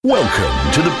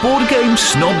Welcome to the Board Game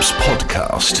Snobs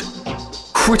Podcast.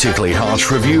 Critically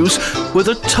harsh reviews with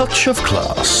a touch of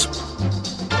class.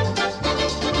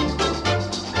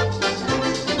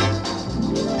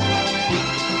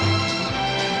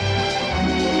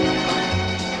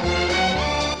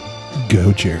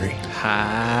 Go, Jerry.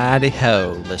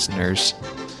 Howdy-ho, listeners.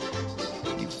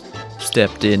 You've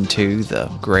stepped into the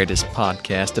greatest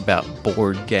podcast about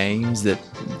board games that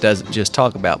doesn't just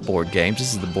talk about board games.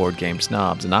 This is the Board Game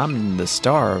Snobs, and I'm the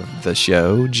star of the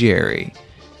show, Jerry.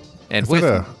 And Is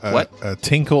that a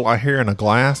tinkle I hear in a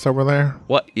glass over there?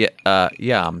 What? Yeah,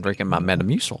 I'm drinking my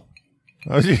Metamucil.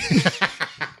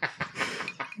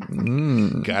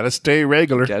 Gotta stay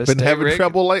regular. Been having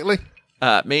trouble lately?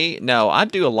 Me? No, I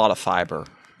do a lot of fiber,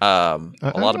 a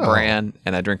lot of bran,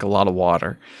 and I drink a lot of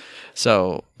water.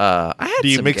 So, I had. Do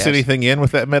you mix anything in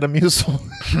with that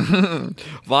Metamucil?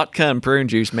 Vodka and prune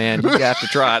juice, man. You got to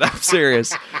try it. I'm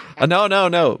serious. No.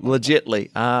 Legitly,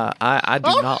 I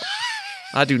do not.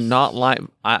 I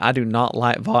do not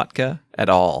like vodka at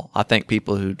all. I think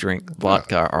people who drink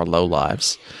vodka are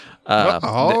lowlives.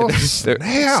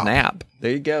 Snap.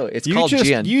 There you go. It's called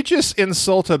gin. You just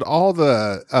insulted all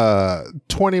the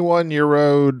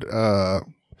 21-year-old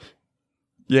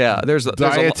there's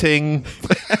dieting.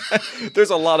 There's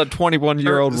a lot of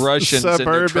 21-year-old Russians in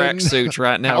their tracksuits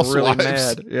right now, housewives. really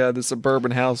mad. Yeah, the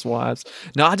suburban housewives.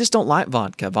 No, I just don't like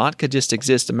vodka. Vodka just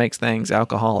exists and makes things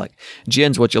alcoholic.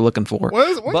 Gin's what you're looking for.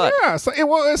 It's like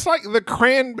the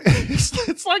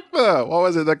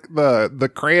it's like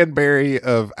the cranberry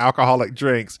of alcoholic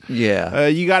drinks. Yeah.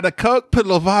 You got a Coke, put a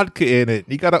little vodka in it.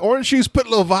 You got an orange juice, put a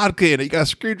little vodka in it. You got a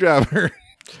screwdriver.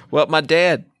 Well, my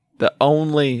dad, the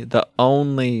only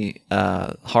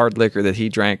hard liquor that he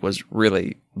drank was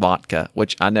really vodka,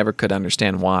 which I never could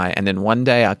understand why. And then one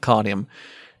day I caught him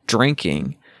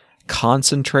drinking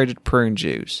concentrated prune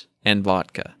juice and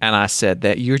vodka. And I said,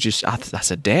 I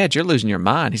said, Dad, you're losing your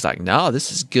mind. He's like, no,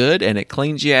 this is good and it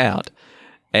cleans you out.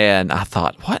 And I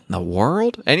thought, what in the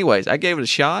world? Anyways, I gave it a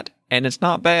shot and it's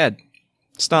not bad.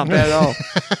 It's not bad at all.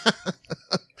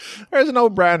 There's an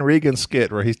old Brian Regan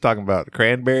skit where he's talking about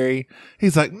cranberry.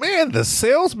 He's like, man, the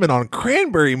salesman on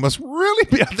cranberry must really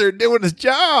be out there doing his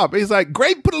job. He's like,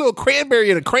 grape, put a little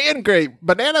cranberry in a cran grape.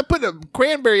 Banana, put a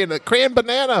cranberry in a cran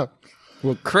banana.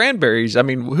 Well, cranberries, I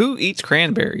mean, who eats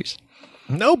cranberries?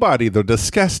 Nobody. They're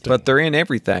disgusting. But they're in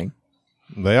everything.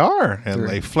 They are. And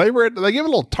they flavor it. They give a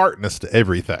little tartness to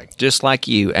everything. Just like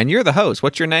you. And you're the host.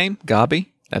 What's your name?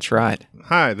 Gobby? That's right.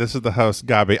 Hi, this is the host,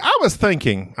 Gobby. I was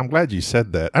thinking, I'm glad you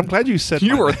said that. I'm glad you said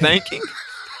You were thinking?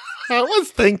 I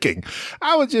was thinking.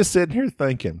 I was just sitting here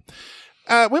thinking.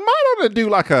 We might ought to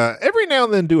do every now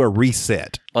and then do a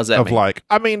reset. What does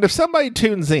that mean? If somebody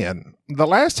tunes in, the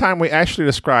last time we actually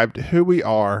described who we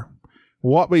are,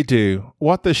 what we do,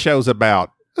 what the show's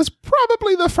about, is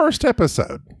probably the first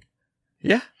episode.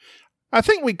 Yeah. I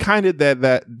think we kind of did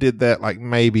that like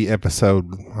maybe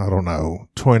episode, I don't know,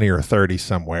 20 or 30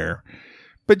 somewhere.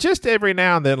 But just every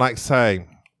now and then, like say,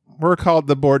 we're called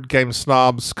the Board Game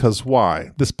Snobs because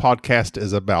why? This podcast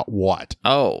is about what?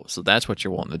 Oh, so that's what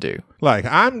you're wanting to do. Like,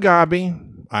 I'm Gobby.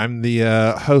 I'm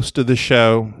the host of the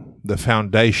show, the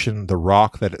foundation, the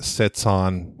rock that it sits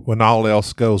on. When all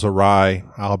else goes awry,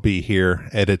 I'll be here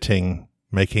editing,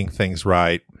 making things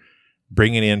right.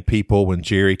 Bringing in people when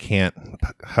Jerry can't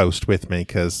host with me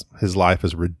because his life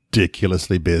is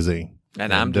ridiculously busy.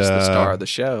 And I'm just the star of the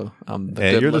show.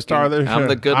 You're the star of the show. I'm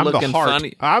the good-looking,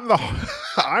 funny. I'm the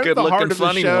heart of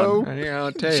the show. One. Right here,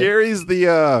 I'll tell you. Jerry's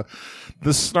the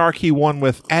snarky one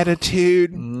with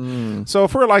attitude. So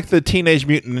if we're like the Teenage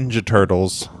Mutant Ninja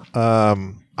Turtles,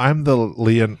 I'm the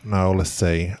Leon. No, let's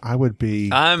see. I would be.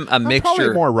 I'm a mixture.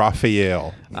 Probably more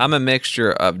Raphael. I'm a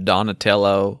mixture of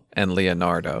Donatello and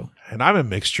Leonardo. And I'm a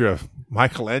mixture of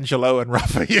Michelangelo and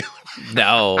Raphael.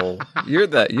 No, you're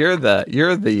the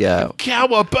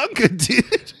Cowabunga,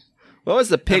 dude. What was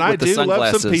the pig with the sunglasses? I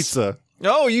do love some pizza.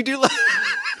 Oh, you do love.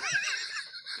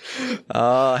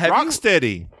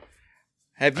 Rocksteady.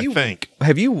 Have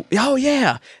you? Oh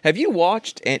yeah. Have you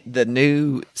watched the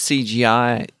new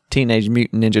CGI Teenage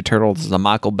Mutant Ninja Turtles, the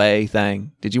Michael Bay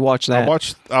thing? Did you watch that?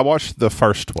 I watched the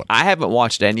first one. I haven't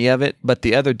watched any of it, but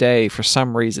the other day, for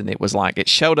some reason, it was like, it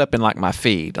showed up in like my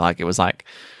feed. Like it was like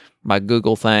my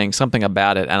Google thing, something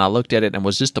about it. And I looked at it and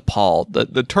was just appalled.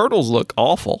 The turtles look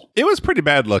awful. It was pretty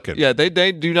bad looking. Yeah,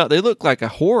 they do not, they look like a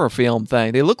horror film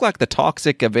thing. They look like the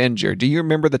Toxic Avenger. Do you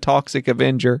remember the Toxic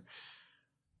Avenger?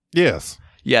 Yes.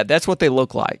 Yeah, that's what they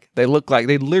look like. They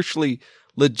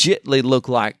legitimately look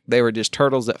like they were just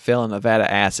turtles that fell in a vat of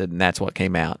acid, and that's what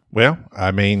came out. Well,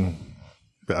 I mean,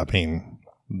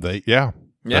 they, yeah.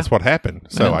 Yeah. That's what happened.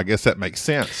 So Yeah. I guess that makes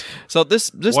sense. So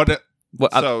this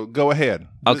So go ahead.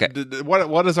 Okay.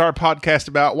 What is our podcast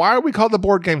about? Why are we called the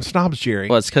Board Game Snobs, Jerry?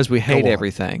 Well, it's because we hate Go on.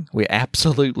 everything. We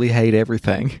absolutely hate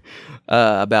everything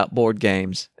about board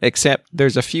games, except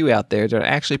there's a few out there that are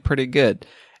actually pretty good.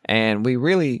 And we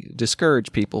really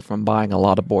discourage people from buying a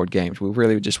lot of board games. We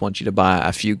really just want you to buy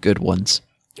a few good ones.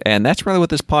 And that's really what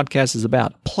this podcast is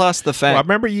about. Plus the fact... Well, I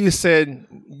remember you said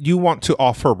you want to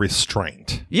offer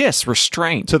restraint Yes,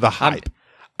 restraint. to the hype.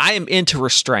 I am into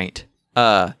restraint.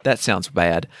 That sounds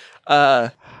bad.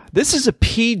 This is a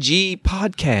PG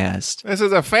podcast. This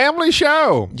is a family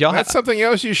show. Y'all That's something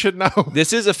else you should know.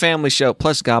 This is a family show.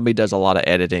 Plus, Gabi does a lot of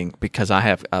editing because I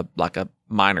have a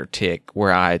minor tick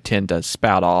where I tend to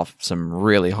spout off some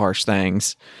really harsh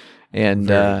things. And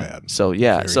Very bad. so,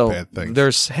 yeah. Very So bad things.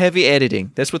 there's heavy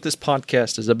editing. That's what this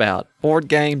podcast is about. Board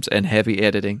games and heavy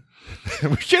editing.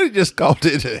 We should have just called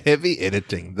it Heavy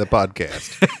Editing, the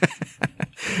podcast.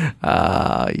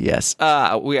 Yes.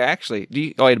 We actually...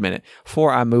 wait a minute.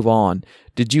 Before I move on,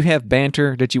 did you have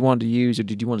banter that you wanted to use, or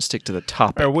did you want to stick to the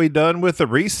topic? Are we done with the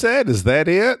reset? Is that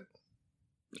it?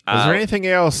 Is there anything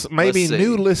else? Maybe let's see.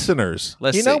 new listeners.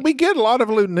 Let's you know, see. we get a lot of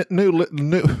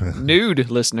Nude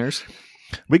listeners.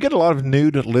 we get a lot of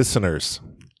nude listeners.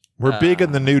 We're big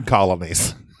in the nude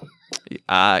colonies.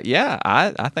 Yeah,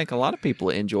 I think a lot of people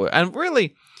enjoy it. And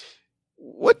really,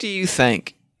 what do you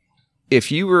think? If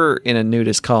you were in a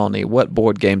nudist colony, what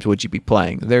board games would you be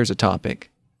playing? There's a topic.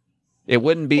 It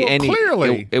wouldn't be Well, any.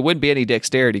 clearly. It wouldn't be any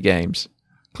dexterity games.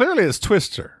 Clearly, it's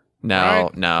Twister. No,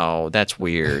 Right. no, that's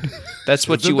weird. That's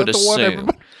what Isn't you would that the one assume.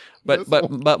 everybody-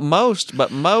 But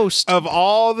most. Of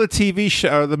all the TV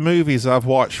show, the movies I've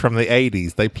watched from the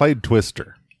 80s, they played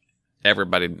Twister.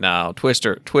 Everybody, no,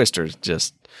 Twister's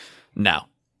just no,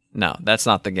 that's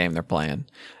not the game they're playing.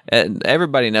 And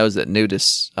everybody knows that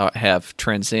nudists have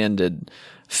transcended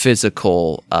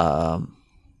physical.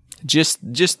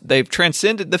 Just they've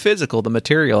transcended the physical, the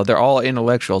material. They're all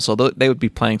intellectual, so they would be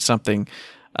playing something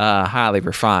highly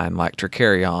refined like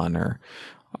Tricarion or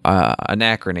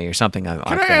Anachrony or something like that.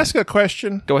 Can I ask a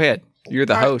question? Go ahead. You're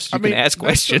the host. You I mean, can ask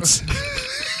that's- questions.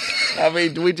 I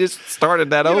mean, we just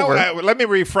started that You know, over. let me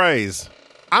rephrase.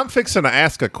 I'm fixing to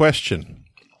ask a question.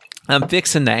 I'm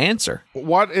fixing the answer.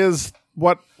 What's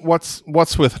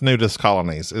with nudist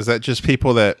colonies? Is that just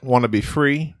people that want to be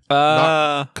free,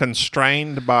 not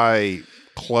constrained by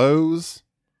clothes?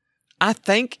 I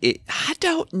think I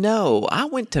don't know. I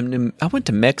went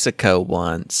to Mexico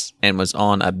once and was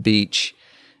on a beach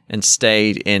and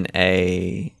stayed in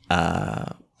a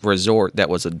resort that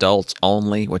was adults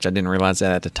only, which I didn't realize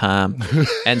that at the time.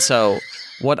 And so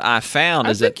what I found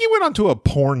I is think that you went onto a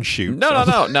porn shoot.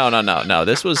 no.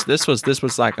 This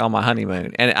was like on my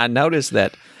honeymoon, and I noticed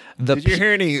that Did you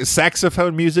hear any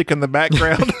saxophone music in the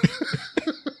background?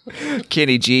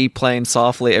 Kenny G playing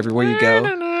softly everywhere you go.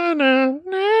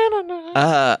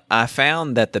 I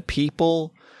found that the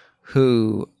people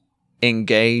who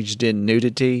engaged in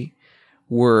nudity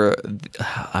were,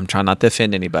 I'm trying not to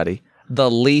offend anybody, the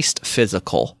least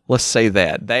physical. Let's say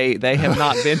that they have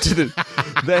not been to the,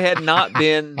 they had not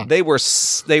been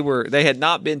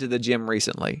to the gym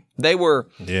recently. They were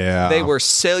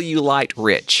cellulite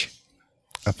rich.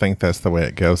 I think that's the way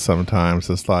it goes sometimes.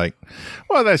 It's like,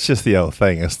 well, that's just the old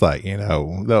thing. It's like, you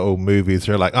know, the old movies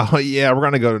are like, oh, yeah, we're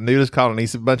going to go to nudist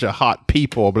colonies, a bunch of hot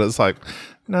people. But it's like,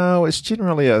 no, it's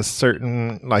generally a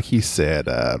certain, like you said,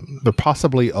 they're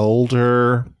possibly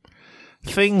older.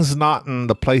 Things not in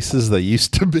the places they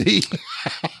used to be.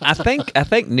 I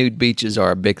think nude beaches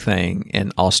are a big thing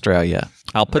in Australia.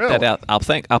 I'll put that out.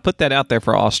 I'll put that out there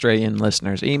for Australian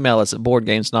listeners. Email us at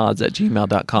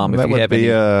boardgamesnods@gmail.com if That you would have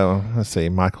be, any. let's see,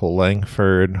 Michael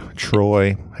Langford,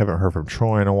 Troy. Haven't heard from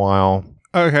Troy in a while.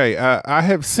 Okay, I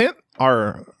have sent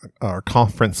our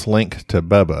conference link to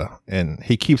Bubba, and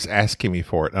he keeps asking me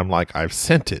for it. I'm like, I've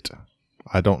sent it.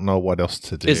 I don't know what else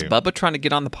to do. Is Bubba trying to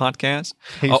get on the podcast?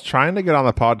 He's trying to get on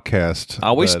the podcast.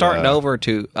 Are we but, starting over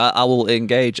to? I will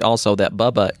engage also that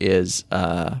Bubba is.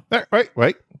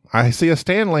 Wait. I see a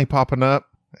Stanley popping up.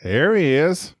 There he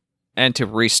is. And to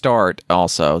restart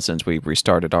also, since we've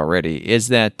restarted already, is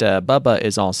that Bubba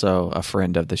is also a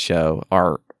friend of the show,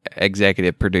 our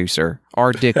executive producer,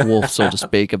 our Dick Wolf, so to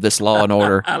speak, of this Law and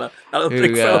Order. I don't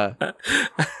think so.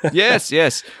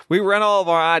 Yes. We run all of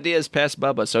our ideas past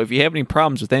Bubba. So if you have any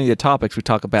problems with any of the topics we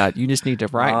talk about, you just need to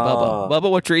write Bubba. Bubba,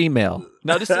 what's your email?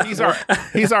 No,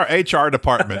 He's our HR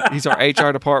department. He's our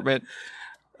HR department,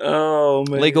 Oh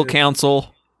man, legal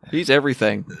counsel. He's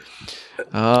everything.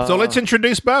 So let's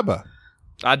introduce Bubba.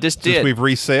 I just Since did. we've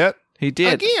reset. He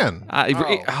did. Again.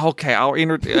 Okay,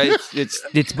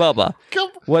 it's Bubba.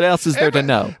 What else is there to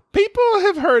know? People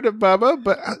have heard of Bubba,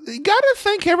 but you got to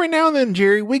think every now and then,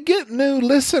 Jerry, we get new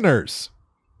listeners.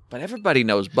 But everybody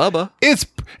knows Bubba.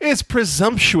 It's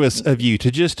presumptuous of you to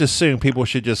just assume people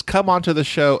should just come onto the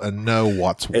show and know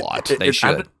what's what. They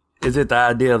should. Is it the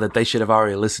idea that they should have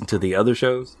already listened to the other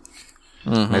shows?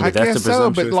 Mm-hmm. I guess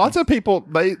so, but lots of people,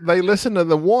 they listen to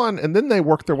the one and then they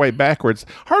work their way backwards.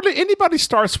 Hardly anybody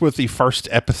starts with the first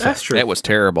episode. That's true. That was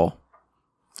terrible.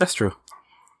 That's true.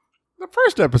 The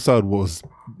first episode was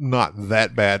not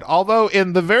that bad. Although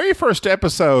in the very first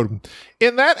episode,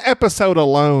 in that episode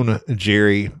alone,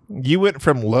 Jerry, you went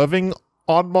from loving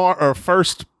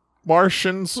first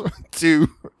Martians to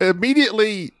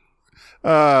immediately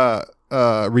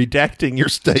redacting your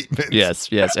statement. Yes.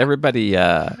 Everybody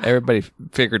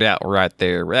figured out right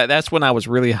there. That's when I was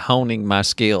really honing my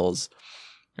skills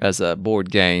as a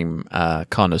board game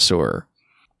connoisseur.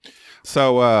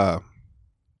 So, all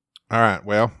right.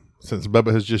 Well, since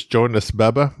Bubba has just joined us,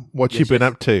 Bubba, what you been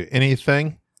up to?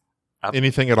 Anything?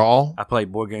 Anything at all? I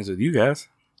played board games with you guys.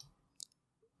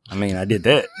 I mean, I did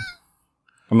that.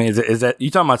 I mean, is that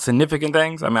you talking about significant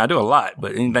things? I mean, I do a lot,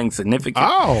 but anything significant?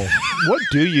 Oh, what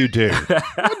do you do?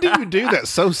 What do you do that's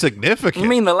so significant? I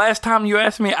mean, the last time you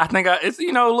asked me, I think it's a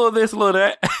little this, a little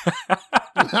that.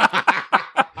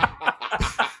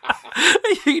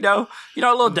 a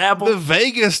little dabble. The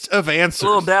vaguest of answers. A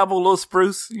little dabble, a little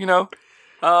spruce.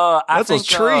 That's those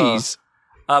trees.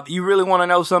 You really want to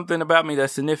know something about me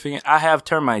that's significant? I have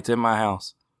termites in my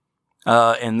house,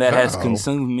 and that has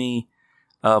consumed me.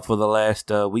 For the last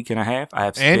week and a half, I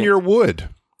have spent... And your wood.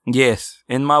 Yes,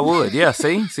 in my wood. Yeah,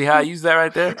 see how I use that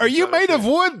right there? Are you made of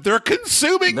wood? They're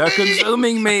consuming me. They're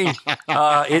consuming me.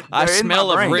 I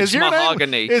smell of rich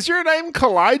mahogany. Is your name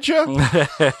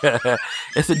Kalijah?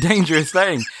 It's a dangerous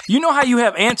thing. You know how you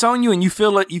have ants on you and you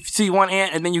feel it, you see one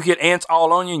ant and then you get ants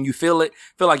all on you and you feel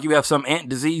like you have some ant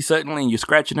disease suddenly and you're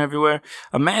scratching everywhere?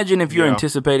 Imagine if you're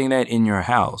anticipating that in your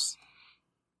house.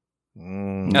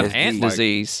 Ant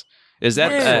disease. Is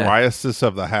that psoriasis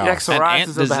of the house? Yeah, psoriasis an ant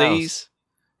of the disease? House.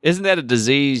 Isn't that a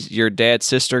disease your dad's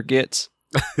sister gets?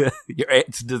 Your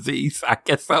aunt's disease? I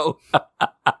guess so.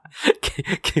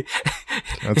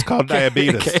 That's called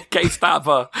diabetes. Can't stop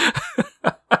her.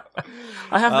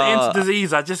 I have the aunt's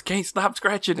disease. I just can't stop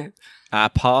scratching it. I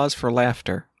pause for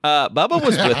laughter. Bubba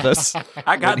was with us.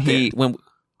 I got when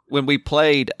we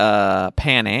played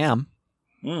Pan Am.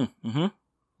 Mm-hmm.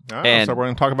 So we're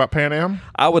going to talk about Pan Am?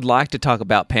 I would like to talk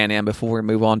about Pan Am before we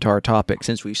move on to our topic,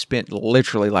 since we've spent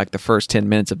literally like the first 10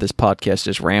 minutes of this podcast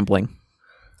just rambling.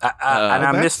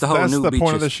 I missed the whole nude beaches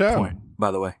point of the show. Point,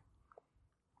 by the way.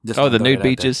 The nude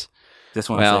beaches? Just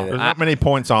want to say that. There's not many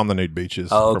points on the nude beaches.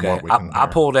 Oh, okay. From what we can I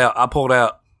pulled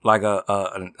out like a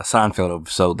Seinfeld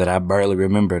episode that I barely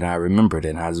remembered, and I remembered it,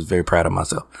 and I was very proud of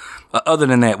myself. Other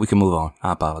than that, we can move on.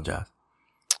 I apologize.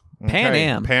 Pan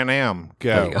Am. Pan Am.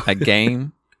 Go. A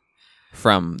game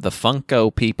from the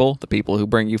Funko people, the people who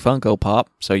bring you Funko Pop,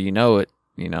 so you know it,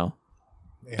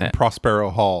 And Prospero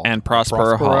Hall. And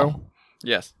Prospero Hall.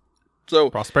 Yes. So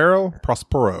Prospero.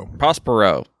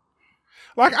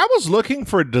 Like, I was looking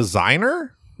for a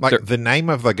designer, like the name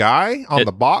of the guy on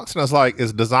the box, and I was like,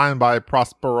 it's designed by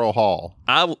Prospero Hall.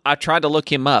 I tried to look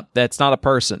him up. That's not a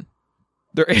person.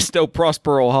 There is no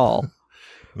Prospero Hall.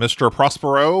 Mr.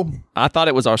 Prospero? I thought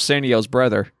it was Arsenio's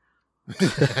brother.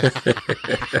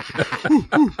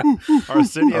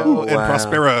 Arsenio and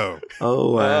Prospero.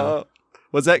 Oh, wow.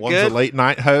 Was that one's good? One's a late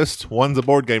night host, one's a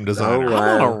board game designer. Oh,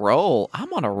 wow.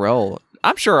 I'm on a roll.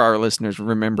 I'm sure our listeners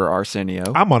remember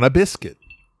Arsenio. I'm on a biscuit.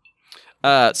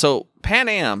 So Pan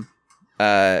Am,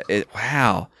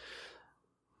 wow.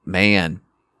 Man,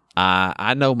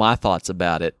 I know my thoughts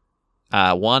about it.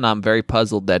 One, I'm very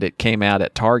puzzled that it came out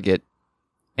at Target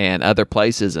and other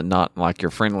places and not like your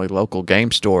friendly local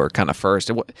game store kind of first.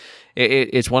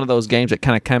 It's one of those games that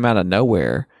kind of came out of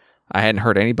nowhere. I hadn't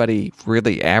heard anybody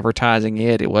really advertising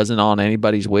it. It wasn't on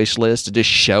anybody's wish list. It just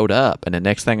showed up. And the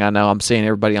next thing I know, I'm seeing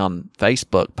everybody on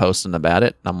Facebook posting about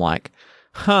it. And I'm like,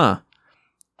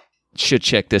 should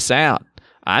check this out.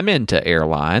 I'm into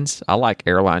airlines. I like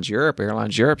Airlines Europe.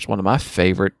 Airlines Europe's one of my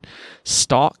favorite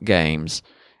stock games.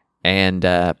 And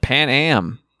Pan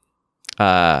Am,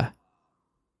 I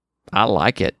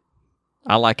like it.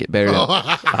 I like it better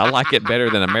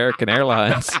than American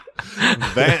Airlines. And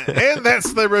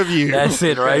that's the review. That's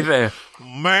it right there.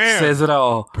 Man. Says it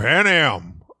all. Pan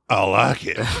Am. I like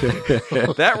it.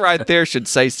 That right there should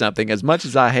say something. As much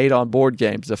as I hate on board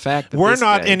games, the fact that we're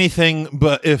not anything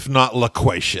but if not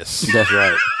loquacious. That's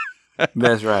right.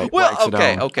 That's right. Well, Wax it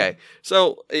on. okay.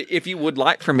 So if you would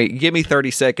like for me, give me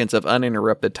 30 seconds of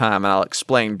uninterrupted time, and I'll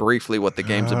explain briefly what the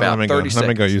game's about. 30 seconds. Let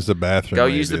me go use the bathroom. Go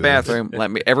use the bathroom.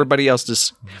 Let me. Everybody else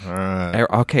just. All right.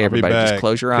 Okay, everybody, just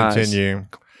close your eyes. Continue.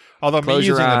 Although me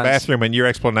using the bathroom and your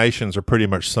explanations are pretty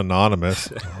much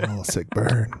synonymous. Oh, sick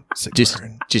burn.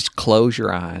 Just close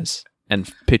your eyes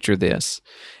and picture this.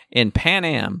 In Pan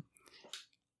Am,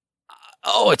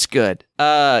 it's good.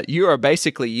 You are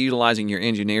basically utilizing your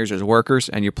engineers as workers,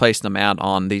 and you're placing them out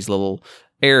on these little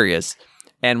areas.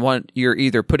 And you're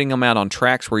either putting them out on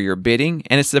tracks where you're bidding,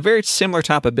 and it's a very similar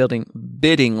type of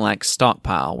bidding like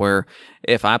stockpile, where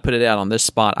if I put it out on this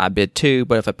spot, I bid 2,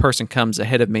 but if a person comes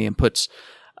ahead of me and puts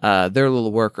their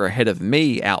little worker ahead of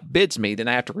me, outbids me, then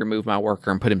I have to remove my worker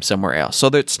and put him somewhere else. So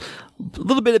there's a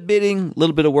little bit of bidding, a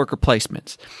little bit of worker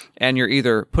placements. And you're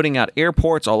either putting out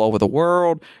airports all over the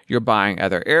world, you're buying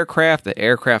other aircraft. The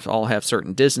aircraft all have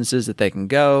certain distances that they can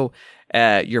go.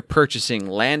 You're purchasing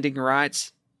landing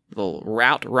rights, little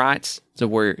route rights, so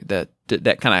where that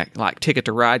kind of like ticket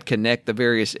to ride connect the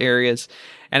various areas.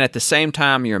 And at the same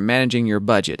time, you're managing your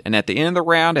budget. And at the end of the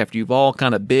round, after you've all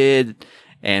kind of bid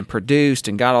and produced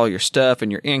and got all your stuff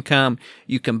and your income,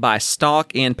 you can buy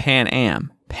stock in Pan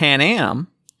Am. Pan Am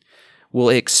will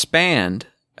expand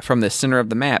from the center of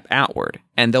the map outward,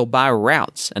 and they'll buy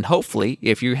routes. And hopefully,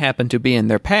 if you happen to be in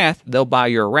their path, they'll buy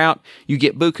your route. You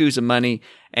get bukus of money,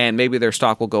 and maybe their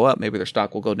stock will go up, maybe their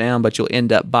stock will go down, but you'll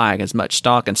end up buying as much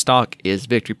stock, and stock is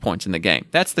victory points in the game.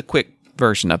 That's the quick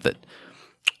version of it.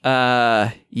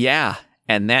 And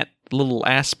that little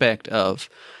aspect of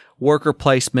worker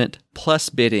placement plus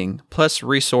bidding plus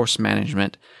resource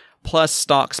management plus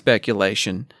stock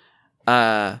speculation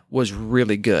was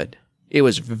really good. It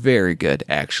was very good,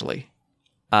 actually.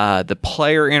 The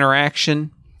player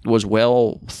interaction was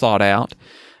well thought out.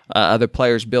 Other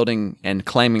players building and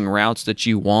claiming routes that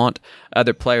you want,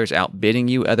 other players outbidding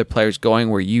you, other players going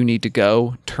where you need to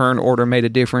go. Turn order made a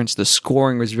difference. The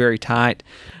scoring was very tight.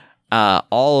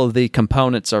 All of the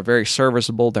components are very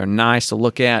serviceable. They're nice to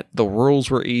look at. The rules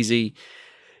were easy.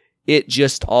 It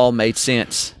just all made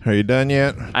sense. Are you done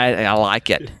yet? I like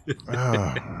it.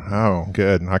 Oh,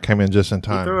 good. I came in just in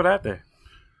time. You threw it out there.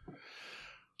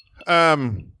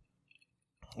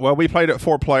 Well, we played it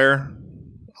 4-player.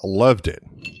 I loved it.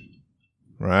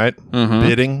 Right? Mm-hmm.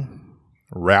 Bidding,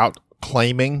 route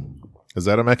claiming. Is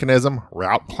that a mechanism?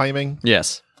 Route claiming?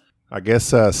 Yes. I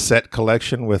guess set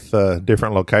collection with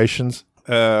different locations.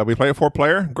 We played it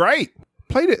 4-player. Great.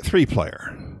 Played it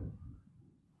 3-player.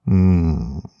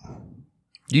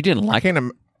 You didn't like it?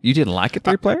 You didn't like it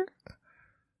 3-player?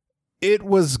 It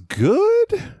was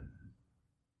good,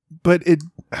 but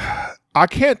I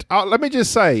can't. Let me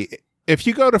just say, if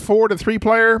you go to 4 to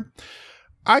 3-player,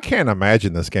 I can't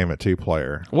imagine this game at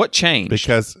 2-player. What changed?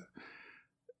 Because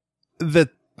the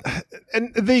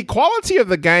quality of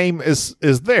the game is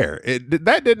there.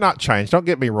 That did not change. Don't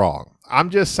get me wrong. I'm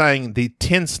just saying the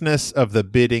tenseness of the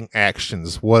bidding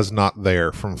actions was not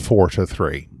there from 4 to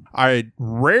 3. I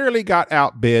rarely got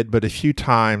outbid, but a few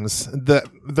times.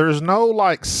 There's no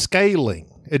like scaling.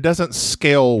 It doesn't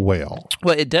scale well.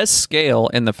 Well, it does scale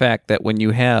in the fact that when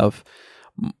you have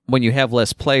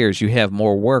less players, you have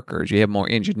more workers, you have more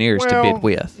engineers to bid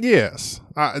with. Yes,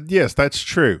 yes, that's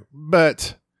true.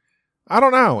 But I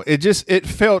don't know. It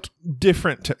felt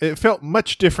different. It felt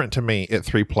much different to me at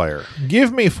 3-player.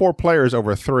 Give me 4 players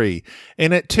over 3,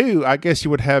 and at 2, I guess you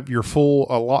would have your full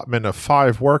allotment of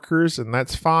 5 workers, and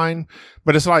that's fine.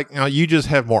 But it's like you just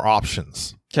have more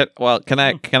options. Can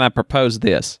I propose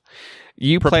this?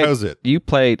 You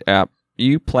played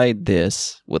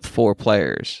this with 4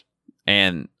 players,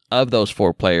 and of those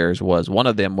 4 players, one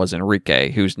of them was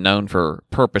Enrique, who's known for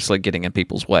purposely getting in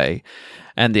people's way.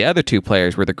 And the other 2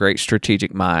 players were the great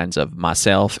strategic minds of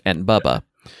myself and Bubba.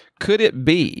 Could it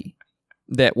be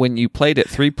that when you played it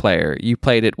 3-player, you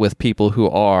played it with people who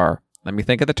are, let me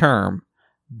think of the term,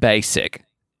 basic,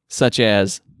 such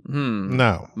as,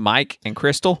 no, Mike and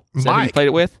Crystal? Is that who you played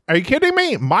it with? Are you kidding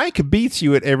me? Mike beats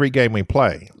you at every game we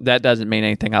play. That doesn't mean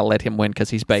anything. I'll let him win because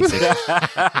he's basic. You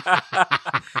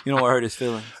don't want to hurt his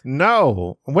feelings.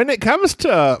 No. When it comes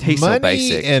to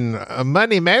money and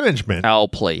money management. Oh,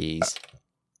 please.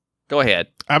 Go ahead.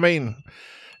 I mean,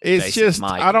 it's basic just,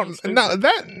 Mike. I don't,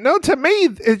 to me,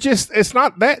 it's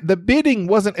not that. The bidding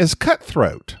wasn't as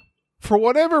cutthroat. For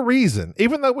whatever reason,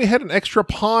 even though we had an extra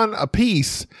pawn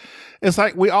apiece, it's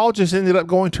like we all just ended up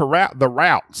going to the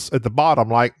routes at the bottom.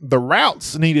 Like the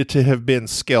routes needed to have been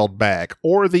scaled back,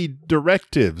 or the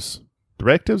directives.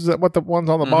 Directives, is that what the ones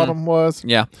on the bottom was?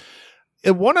 Yeah.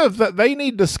 They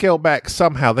need to scale back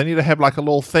somehow. They need to have like a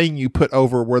little thing you put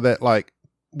over where that like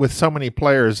with so many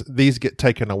players, these get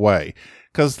taken away.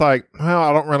 Because, like, well,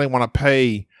 I don't really want to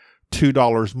pay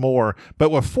 $2 more.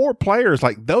 But with 4 players,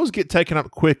 like, those get taken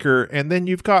up quicker. And then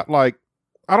you've got, like,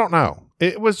 I don't know.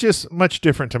 It was just much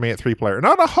different to me at 3-player.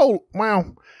 Not a whole,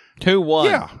 well. 2-1.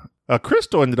 Yeah.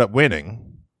 Crystal ended up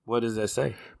winning. What does that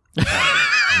say?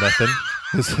 Nothing.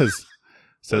 This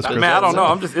says Man, I don't know.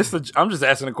 I'm just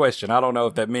asking a question. I don't know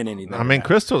if that meant anything. I mean,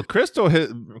 Crystal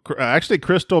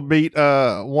beat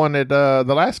one at the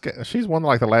last game. She's won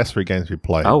like the last 3 games we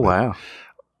played. Oh wow.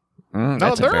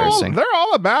 That's embarrassing. They're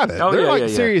all about it. They're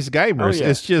serious gamers. Oh, yeah.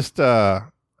 It's just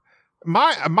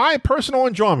my personal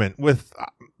enjoyment with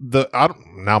I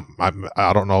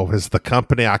don't know if it's the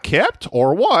company I kept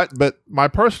or what, but my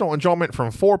personal enjoyment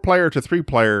from 4-player to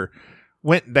 3-player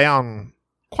went down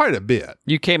quite a bit.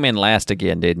 You came in last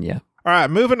again, didn't you? All right,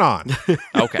 moving on.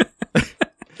 Okay.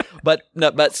 But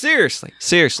seriously,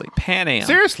 Pan Am.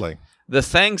 Seriously, the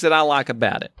things that I like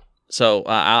about it. So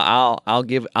I'll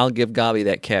give Gabi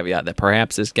that caveat that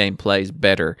perhaps this game plays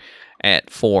better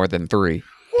at 4 than 3.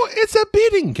 Well, it's a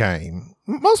bidding game.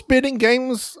 Most bidding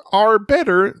games are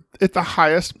better at the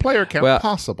highest player count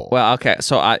possible. Well, okay,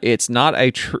 so it's not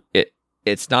a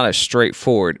it's not a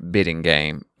straightforward bidding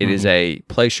game. It is a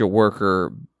place your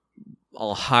worker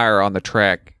higher on the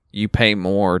track. You pay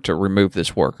more to remove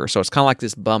this worker. So it's kind of like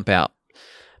this bump out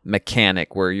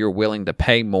mechanic where you're willing to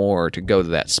pay more to go to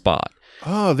that spot.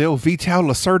 Oh, the old Vital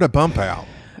Lacerda bump out.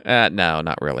 No,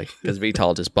 not really, because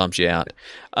Vital just bumps you out.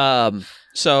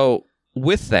 So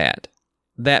with that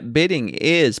bidding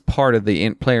is part of the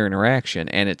player interaction,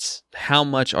 and it's how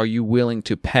much are you willing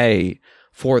to pay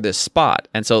for this spot.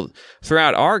 And so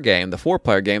throughout our game, the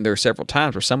 4-player game, there were several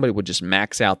times where somebody would just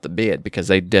max out the bid because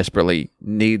they desperately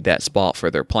need that spot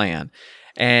for their plan.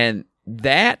 And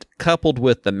that, coupled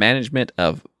with the management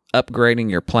of upgrading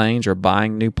your planes or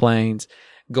buying new planes,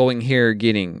 going here,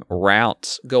 getting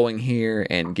routes, going here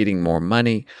and getting more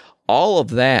money, all of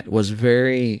that was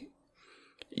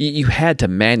you had to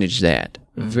manage that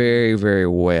very, very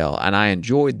well. And I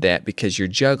enjoyed that because you're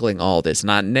juggling all this.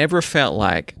 And I never felt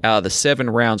like, out of the 7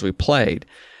 rounds we played,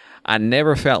 I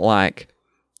never felt like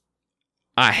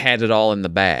I had it all in the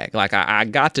bag. Like I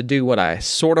got to do what I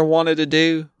sort of wanted to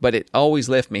do, but it always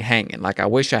left me hanging. Like I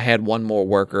wish I had one more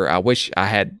worker. I wish I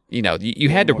had, you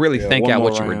had to really think out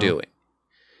what you were doing.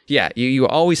 Yeah, you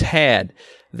always had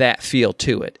that feel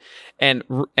to it. And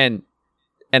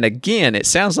again, it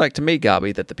sounds like to me,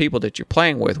 Gabi, that the people that you're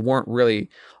playing with weren't really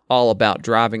all about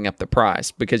driving up the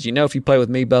price. Because, if you play with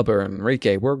me, Bubba, and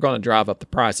Enrique, we're going to drive up the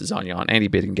prices on you on any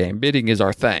bidding game. Bidding is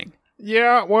our thing.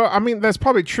 Yeah, well, I mean, that's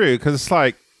probably true. Because it's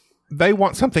like they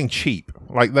want something cheap.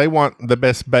 Like they want the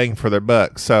best bang for their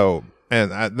buck. So,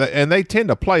 and they tend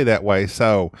to play that way.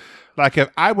 So, like if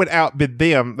I would outbid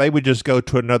them, they would just go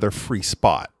to another free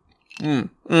spot. But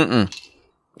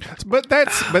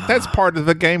that's part of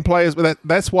the gameplay. Is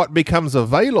that's what becomes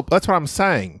available. That's what I'm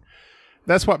saying.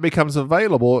 That's what becomes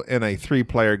available in a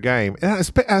 3-player game, and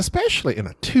especially in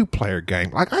a 2-player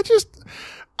game. Like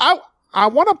I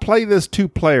want to play this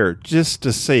 2-player just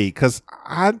to see, because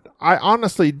I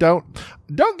honestly don't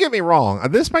get me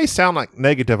wrong. This may sound like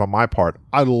negative on my part.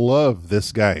 I love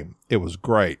this game. It was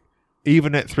great.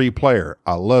 Even at 3-player,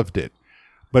 I loved it.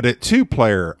 But at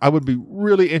 2-player, I would be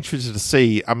really interested to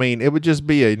see. I mean, it would just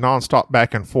be a nonstop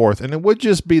back and forth, and it would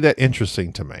just be that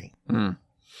interesting to me. Well,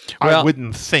 I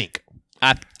wouldn't think.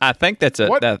 I think that's a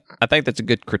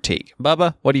good critique.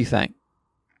 Bubba, what do you think?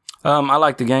 I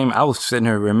like the game. I was sitting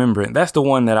here remembering. That's the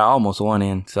one that I almost won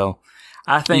in. So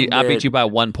I think I beat you by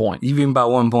 1 point. You beat me by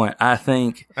 1 point. I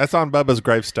think that's on Bubba's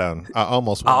gravestone. I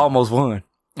almost won.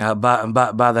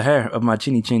 By the hair of my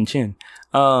chinny chin chin.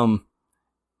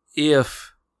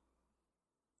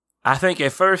 I think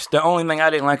at first, the only thing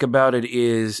I didn't like about it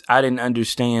is I didn't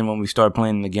understand when we started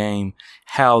playing the game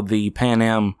how the Pan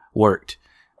Am worked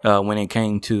when it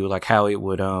came to like how it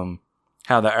would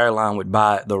how the airline would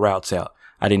buy the routes out.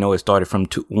 I didn't know it started from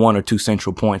 1 or 2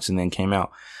 central points and then came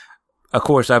out. Of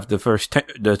course, after the first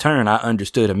the turn, I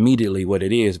understood immediately what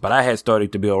it is, but I had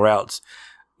started to build routes,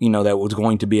 that was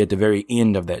going to be at the very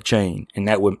end of that chain, and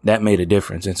that made a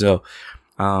difference. And so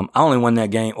I only won that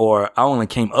game, or I only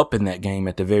came up in that game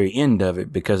at the very end of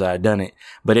it because I had done it.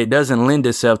 But it doesn't lend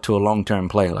itself to a long-term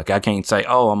play. Like I can't say,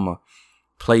 I'm going to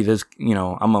play this,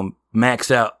 I'm going to max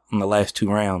out in the last 2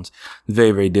 rounds. It's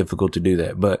very, very difficult to do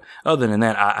that. But other than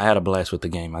that, I had a blast with the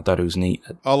game. I thought it was neat.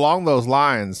 Along those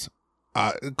lines,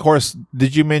 of course,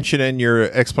 did you mention in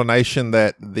your explanation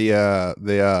that the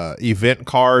event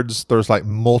cards, there's like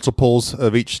multiples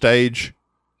of each stage?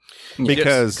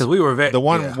 because we were the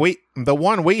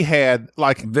one we had,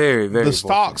 like, very, very the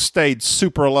stock stayed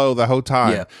super low the whole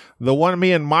time. Yeah. The one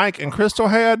me and Mike and Crystal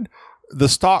had, the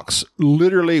stocks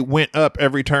literally went up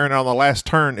every turn. On the last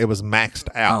turn, it was maxed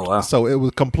out. Oh, wow. So it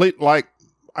was complete. Like,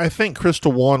 I think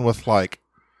Crystal won with like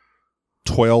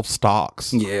 12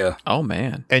 stocks. Yeah. Oh,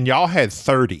 man. And y'all had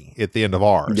 30 at the end of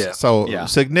ours. Yeah. So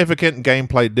significant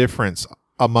gameplay difference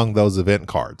among those event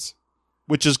cards,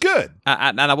 which is good.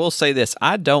 And I will say this.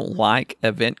 I don't like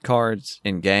event cards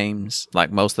in games.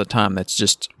 Like, most of the time, that's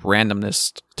just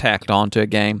randomness tacked onto a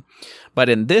game. But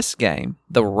in this game,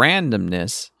 the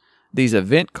randomness, these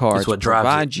event cards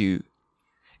provide you.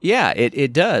 Yeah,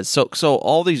 it does. So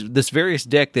all this various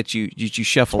deck that you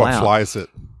shuffle out, Flies it.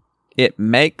 It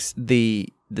makes the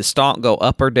stock go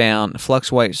up or down,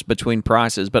 fluctuates between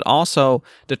prices, but also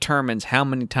determines how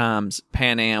many times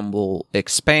Pan Am will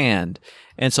expand.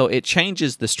 And so it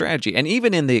changes the strategy. And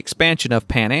even in the expansion of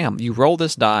Pan Am, you roll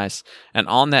this dice, and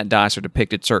on that dice are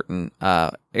depicted certain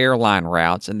airline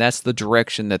routes, and that's the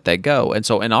direction that they go. And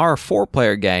so in our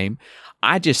 4-player game,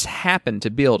 I just happened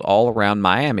to build all around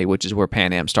Miami, which is where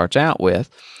Pan Am starts out with.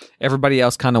 Everybody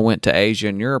else kind of went to Asia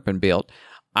and Europe and built.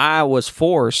 I was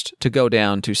forced to go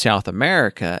down to South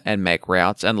America and make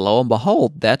routes, and lo and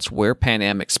behold, that's where Pan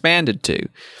Am expanded to.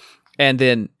 And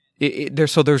then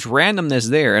there's randomness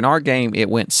there. In our game, it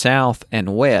went south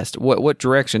and west. What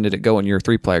direction did it go in your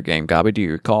 3-player game, Gabi? Do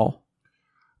you recall?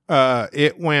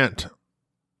 It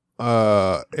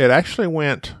actually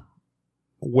went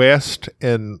west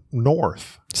and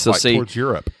north, so towards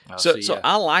Europe. So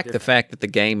I like the fact that the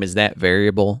game is that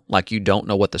variable. Like, you don't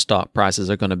know what the stock prices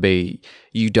are going to be.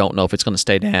 You don't know if it's going to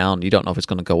stay down. You don't know if it's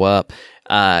going to go up.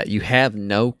 You have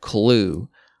no clue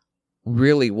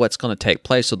really what's going to take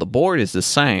place. So the board is the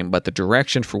same, but the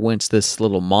direction for whence this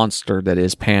little monster that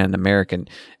is Pan American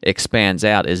expands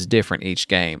out is different each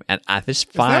game. And I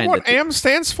just find is that what AM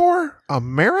stands for?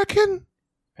 American?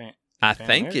 I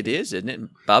think it is, isn't it,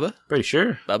 Bubba? Pretty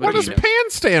sure. Bubba, What does Pan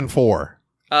stand for?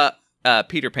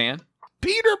 Peter Pan.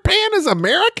 Peter Pan is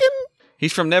American?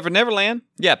 He's from Neverland.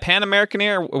 Yeah, Pan American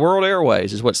World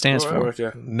Airways is what it stands for.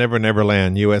 Yeah.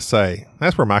 Neverland, USA.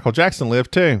 That's where Michael Jackson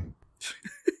lived too.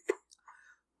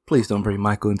 Please don't bring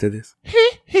Michael into this.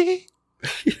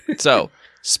 So,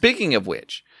 speaking of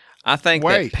which, I think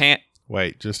that Pan...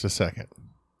 Wait, just a second.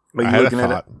 Are you I had looking a at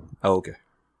thought. it? Oh, okay.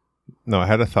 No, I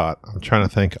had a thought. I'm trying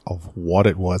to think of what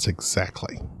it was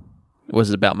exactly. Was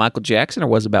it about Michael Jackson or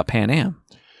was it about Pan Am?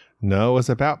 No, it was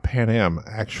about Pan Am,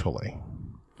 actually.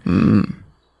 Mm.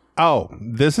 Oh,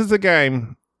 this is a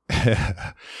game.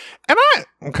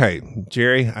 Okay,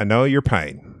 Jerry, I know your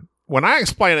pain. When I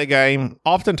explain a game,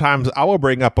 oftentimes I will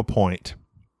bring up a point,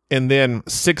 and then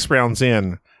 6 rounds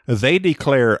in, they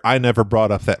declare I never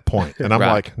brought up that point. And I'm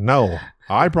Right. like, no,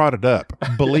 I brought it up.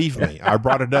 Believe me, I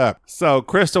brought it up. So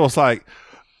Crystal was like,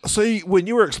 see, when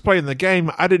you were explaining the game,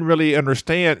 I didn't really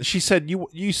understand. She said,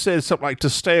 you said something like to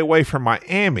stay away from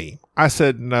Miami. I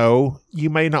said, no, you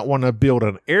may not want to build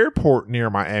an airport near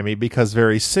Miami because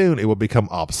very soon it will become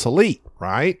obsolete,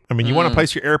 right? I mean, you want to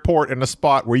place your airport in a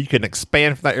spot where you can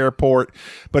expand from that airport.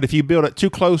 But if you build it too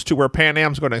close to where Pan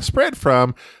Am's going to spread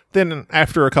from, then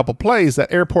after a couple plays,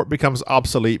 that airport becomes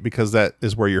obsolete because that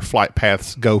is where your flight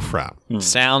paths go from.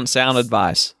 Sound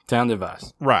advice. Sound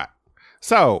advice. Right.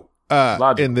 So,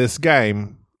 Logic. in this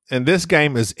game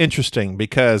is interesting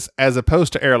because as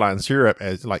opposed to Airlines Europe,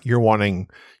 as like you're wanting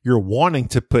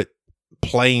to put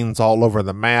planes all over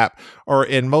the map, or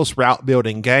in most route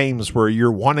building games where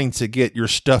you're wanting to get your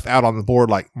stuff out on the board,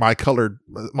 like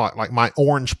my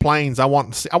orange planes. I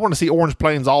want to see orange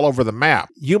planes all over the map.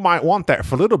 You might want that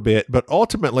for a little bit, but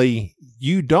ultimately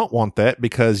you don't want that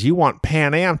because you want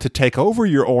Pan Am to take over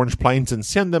your orange planes and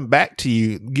send them back to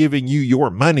you, giving you your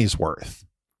money's worth.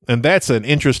 And that's an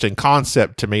interesting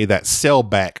concept to me, that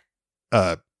sellback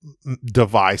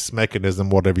device mechanism,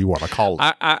 whatever you want to call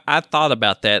it. I thought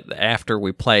about that after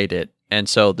we played it. And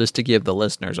so just to give the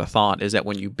listeners a thought is that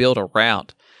when you build a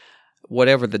route,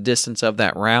 whatever the distance of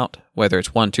that route, whether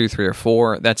it's 1, 2, 3, or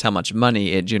 4, that's how much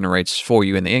money it generates for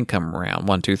you in the income round,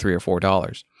 $1, $2, $3, or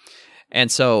 $4. And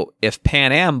so if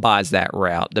Pan Am buys that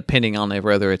route, depending on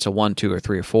whether it's a 1, 2, or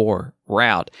 3, or 4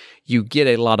 route, you get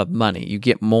a lot of money. You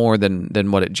get more than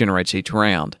what it generates each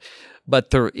round.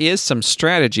 But there is some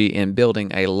strategy in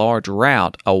building a large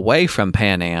route away from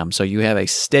Pan Am so you have a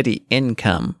steady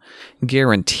income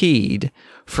guaranteed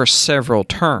for several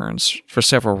turns, for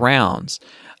several rounds.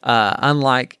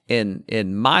 Unlike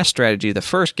in my strategy, the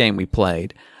first game we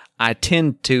played, I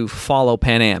tend to follow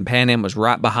Pan Am. Pan Am was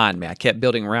right behind me. I kept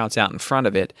building routes out in front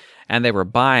of it, and they were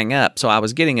buying up. So I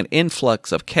was getting an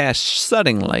influx of cash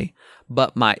suddenly,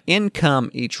 but my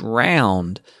income each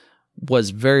round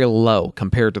was very low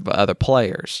compared to the other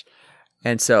players.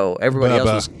 And so everybody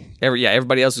else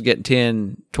was getting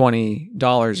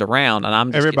 $10-$20 a round, and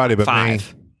I'm just everybody getting but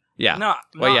 $5. me. Yeah. No,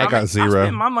 I got zero. I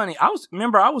spent my money. I was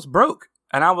broke,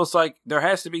 and I was like, there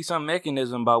has to be some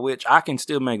mechanism by which I can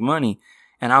still make money,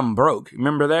 and I'm broke.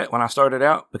 Remember that when I started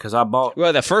out because I bought.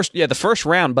 Well, the first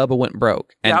round, Bubba went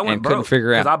broke and, I went and broke couldn't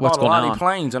figure out what's going on. I bought a lot of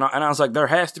planes, and I was like, there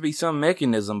has to be some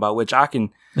mechanism by which I can,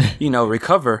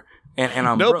 recover. And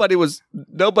I'm nobody was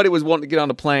wanting to get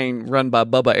on a plane run by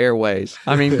Bubba Airways.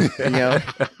 I mean,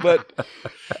 but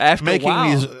after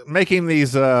making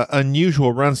these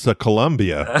unusual runs to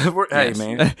Colombia. Hey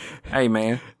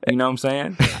man, you know what I'm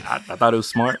saying? I thought it was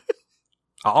smart.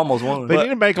 I almost won. They need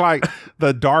to make like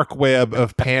the dark web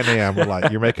of Pan Am, where like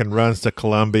you're making runs to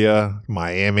Colombia,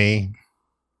 Miami,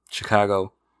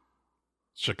 Chicago.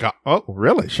 Oh,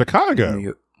 really?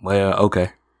 Chicago? Well,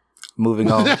 okay.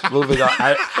 Moving on.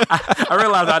 I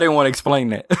realized I didn't want to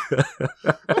explain that.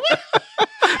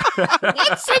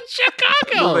 What's in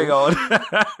Chicago? Moving on.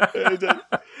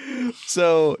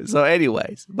 So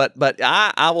anyways, but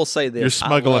I will say this: you're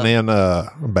smuggling in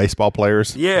baseball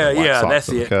players. Yeah, that's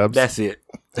it. Cubs. That's it.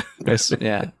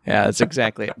 That's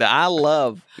exactly it. I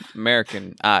love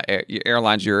American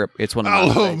Airlines Europe. It's one of my I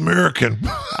love American.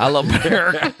 I love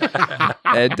American.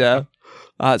 And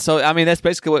so I mean that's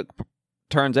basically what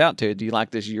turns out to. Do you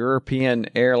like this European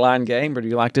airline game or do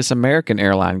you like this American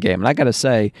airline game? And I got to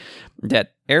say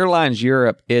that Airlines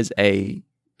Europe is a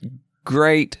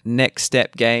great next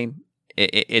step game.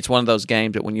 It's one of those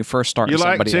games that when you first start, you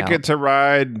like Ticket to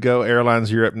Ride, go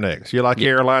Airlines Europe next. You like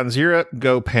Airlines Europe,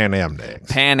 go Pan Am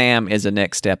next. Pan Am is a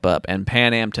next step up, and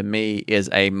Pan Am to me is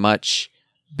a much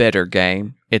better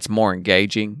game. It's more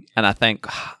engaging, and I think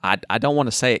I don't want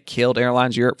to say it killed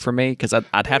Airlines Europe for me because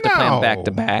I'd have to play them back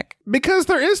to back. Because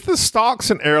there is the stocks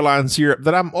in Airlines Europe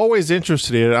that I'm always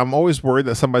interested in. I'm always worried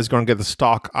that somebody's going to get the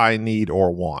stock I need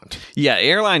or want. Yeah,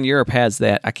 Airline Europe has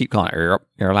that. I keep calling it Europe.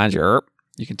 Airlines Europe.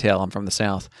 You can tell I'm from the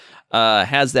South.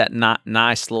 Has that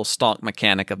nice little stock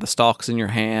mechanic of the stocks in your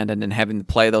hand and then having to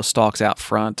play those stocks out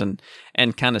front and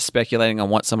kind of speculating on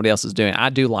what somebody else is doing. I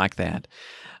do like that.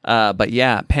 But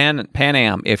yeah, Pan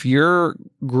Am, if your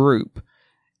group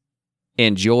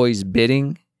enjoys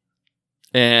bidding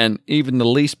and even the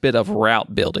least bit of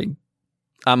route building,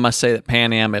 I must say that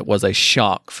Pan Am, it was a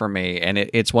shock for me, and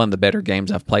it's one of the better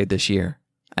games I've played this year.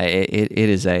 It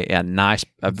is a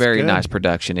very nice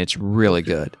production. It's really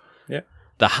good. Yeah.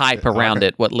 The hype around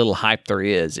it, what little hype there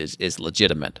is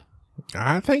legitimate.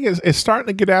 I think it's starting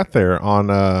to get out there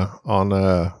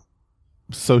on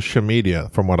social media,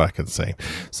 from what I can see.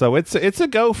 So it's a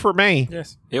go for me.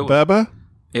 Yes, Bubba.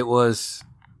 It was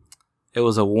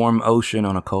a warm ocean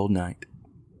on a cold night.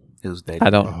 It was that.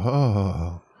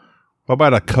 Oh, what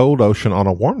about a cold ocean on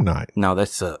a warm night? No, that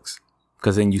sucks.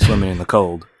 Because then you swimming in the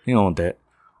cold. You don't want that.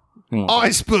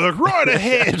 Iceberg right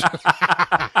ahead.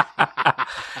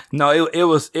 No, it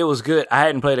was good. I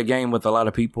hadn't played a game with a lot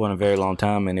of people in a very long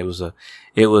time, and it was very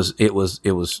nice. It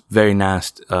was very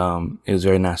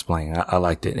nice playing. I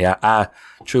liked it. Yeah, I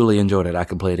truly enjoyed it. I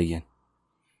could play it again.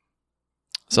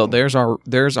 So there's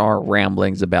our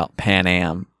ramblings about Pan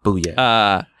Am.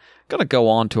 Booyah. Gonna go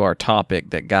on to our topic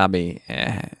that Gabi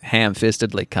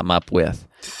ham-fistedly come up with,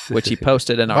 which he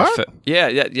posted in our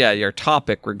your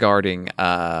topic regarding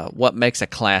what makes a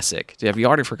classic. Have you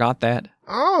already forgot that?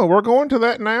 Oh, we're going to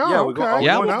that now.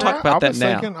 Yeah, we'll talk about that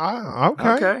now.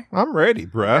 Okay, I'm ready,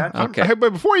 bro. Okay, hey,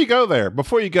 but before you go there,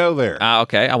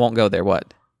 okay, I won't go there.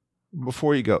 What?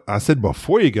 Before you go, I said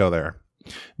before you go there.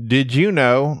 Did you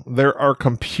know there are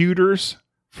computers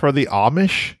for the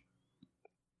Amish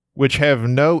which have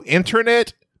no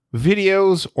internet,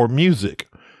 videos, or music?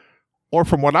 Or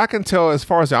from what I can tell, as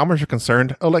far as the Amish are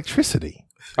concerned, electricity.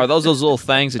 Are those little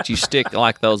things that you stick,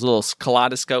 like those little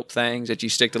kaleidoscope things that you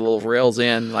stick the little rails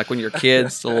in, like when you're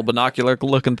kids, the little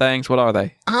binocular-looking things? What are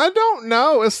they? I don't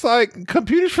know. It's like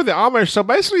computers for the Amish. So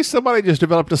basically, somebody just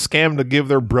developed a scam to give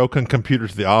their broken computer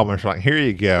to the Amish. Like, here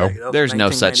you go. There's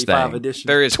no such thing. Edition.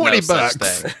 There is $20. No such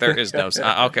thing. There is no.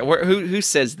 Okay, who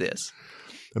says this?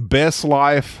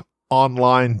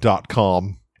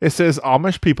 BestLifeOnline.com. It says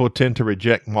Amish people tend to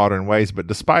reject modern ways, but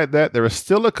despite that, there is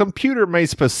still a computer made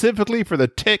specifically for the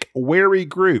tech-wary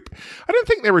group. I didn't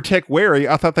think they were tech-wary.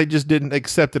 I thought they just didn't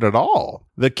accept it at all.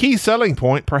 The key selling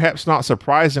point, perhaps not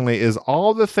surprisingly, is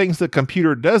all the things the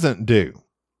computer doesn't do,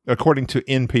 according to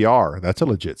NPR. That's a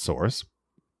legit source.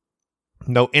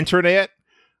 No internet,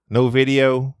 no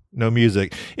video, no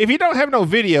music. If you don't have no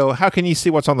video, how can you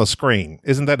see what's on the screen?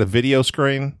 Isn't that a video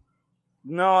screen?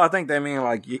 No, I think they mean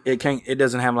like it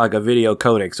doesn't have like a video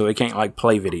codec, so it can't like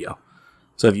play video.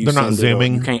 So if you They're not send it,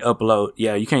 zooming. you can't upload.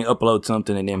 Yeah, you can't upload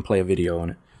something and then play a video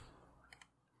on it.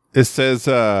 It says,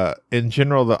 in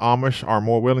general, the Amish are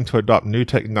more willing to adopt new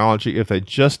technology if they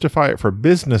justify it for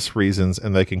business reasons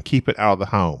and they can keep it out of the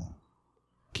home.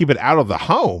 Keep it out of the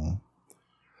home?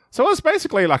 So it's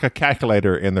basically like a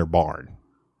calculator in their barn.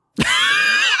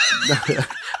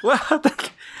 Well,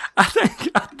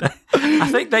 I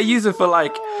think they use it for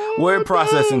like word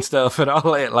processing stuff and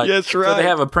all that. Like, That's So right. they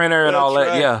have a printer and all that.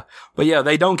 right. Yeah, but yeah,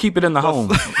 they don't keep it in the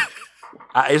home.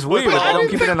 It's weird. They don't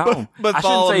keep it in the home. I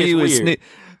shouldn't say it's weird.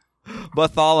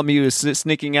 Bartholomew is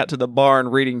sneaking out to the barn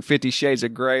reading 50 Shades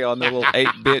of Grey on their little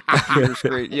 8-bit computer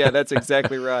screen. Yeah, that's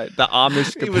exactly right. The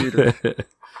Amish computer.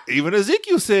 Even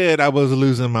Ezekiel said I was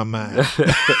losing my mind.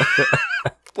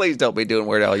 Please don't be doing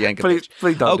Weird Al Yankovic.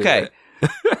 Please don't. Okay. Do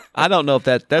that. I don't know if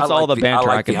that's I all like the banter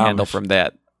I can the handle Amish. from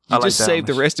that. I You like just the save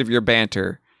the Amish. rest of your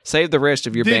banter. Save the rest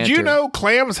of your Did banter. you know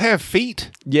clams have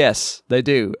feet? Yes, they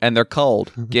do. And they're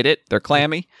cold. Get it? They're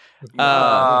clammy.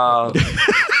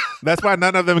 That's why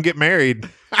none of them get married.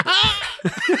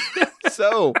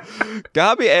 So,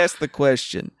 Gabi asked the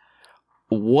question,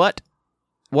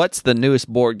 what's the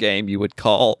newest board game you would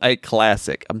call a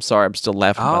classic? I'm sorry, I'm still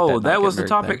laughing about that. Oh, that Not was the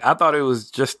Getting Married topic. I thought it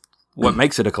was just what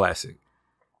makes it a classic.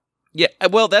 Yeah,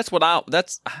 well, that's what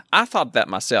I thought that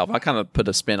myself. I kind of put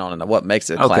a spin on it. What makes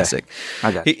it a Okay. classic?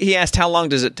 I got He asked, how long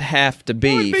does it have to It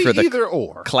be, would be for the either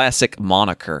or. classic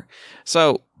moniker?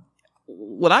 So,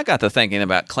 when I got to thinking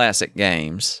about classic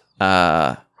games,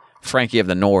 Frankie of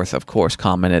the North, of course,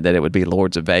 commented that it would be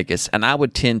Lords of Vegas, and I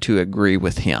would tend to agree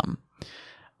with him.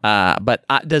 But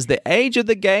does the age of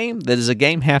the game, does a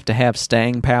game have to have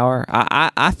staying power?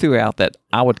 I threw out that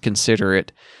I would consider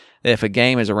it, if a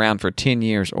game is around for 10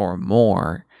 years or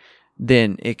more,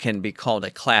 then it can be called a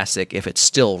classic if it's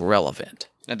still relevant.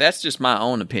 And that's just my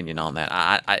own opinion on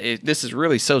that. This is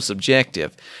really so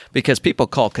subjective because people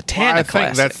call Catan Well, I a think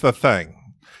classic. that's the thing.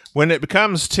 When it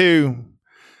comes to,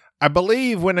 I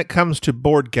believe when it comes to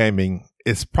board gaming,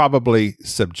 it's probably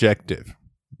subjective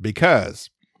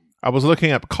because I was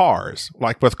looking up cars.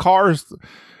 Like with cars,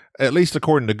 at least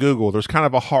according to Google, there's kind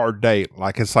of a hard date.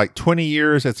 Like it's like 20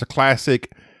 years, it's a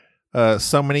classic.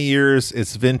 So many years,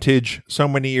 it's vintage. So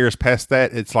many years past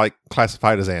that, it's like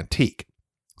classified as antique.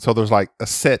 So there's like a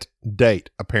set date,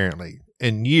 apparently,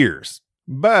 in years.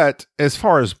 But as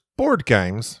far as board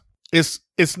games,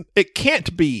 it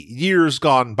can't be years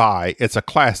gone by. It's a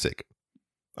classic.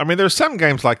 I mean, there's some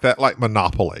games like that, like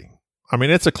Monopoly. I mean,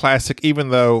 it's a classic, even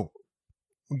though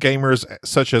gamers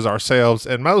such as ourselves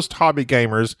and most hobby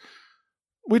gamers,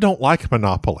 we don't like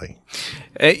Monopoly.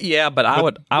 Yeah, but I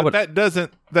would.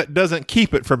 That doesn't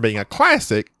keep it from being a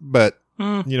classic. But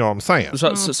you know what I'm saying.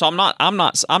 So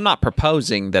I'm not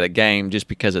proposing that a game just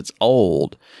because it's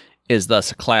old is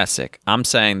thus a classic. I'm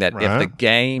saying that if the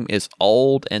game is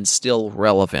old and still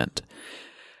relevant,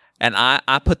 and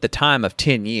I put the time of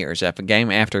 10 years, if a game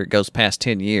after it goes past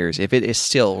 10 years, if it is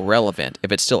still relevant,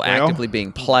 if it's still actively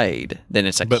being played, then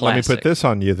it's a classic. But let me put this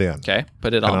on you then. Okay,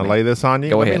 put it Can on I me. lay this on you?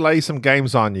 Go Let ahead. me lay some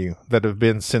games on you that have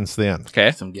been since then.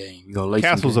 Okay, some game. You gonna lay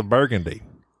Castles some of Burgundy,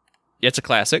 it's a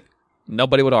classic.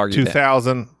 Nobody would argue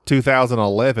that.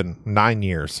 2011, 9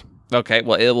 years. Okay,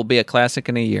 well, it will be a classic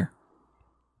in a year.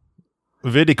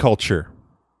 Viticulture.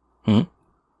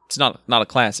 It's not a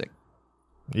classic.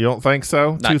 You don't think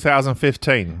so? Not-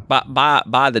 2015.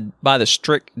 By the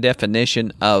strict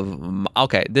definition of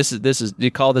this is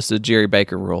you call this the Jerry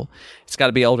Baker rule. It's got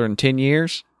to be older than 10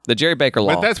 years. The Jerry Baker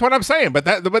law. But that's what I'm saying. But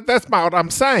that's what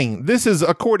I'm saying. This is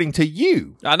according to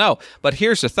you. I know, but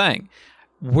here's the thing: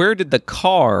 where did the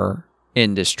car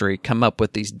industry come up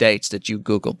with these dates that you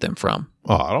Googled them from?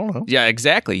 Oh, I don't know. Yeah,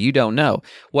 exactly. You don't know.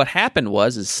 What happened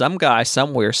is some guy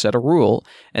somewhere set a rule,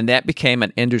 and that became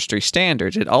an industry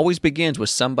standard. It always begins with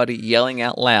somebody yelling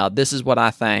out loud, "This is what I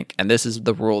think, and this is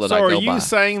the rule that So I go are by." you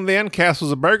saying then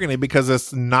Castles of Burgundy, because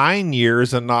it's 9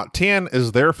 years and not 10,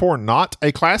 is therefore not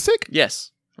a classic? Yes,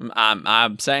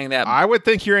 I'm saying that. I would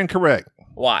think you're incorrect.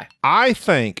 Why? I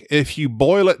think if you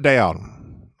boil it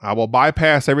down, I will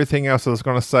bypass everything else I was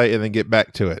going to say and then get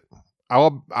back to it.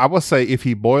 I will say if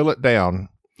you boil it down,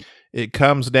 it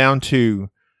comes down to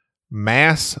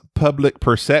mass public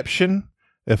perception.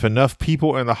 If enough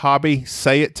people in the hobby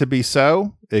say it to be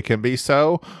so, it can be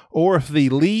so. Or if the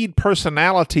lead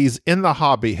personalities in the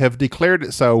hobby have declared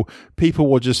it so, people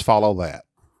will just follow that.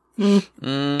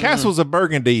 Castles of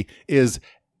Burgundy is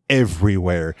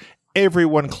everywhere.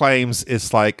 Everyone claims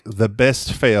it's like the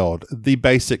best failed, the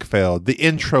basic failed, the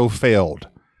intro failed.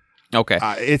 Okay.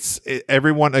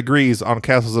 Everyone agrees on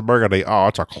Castles of Burgundy. Oh,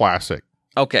 it's a classic.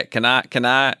 Okay. Can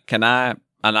I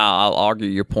and I'll argue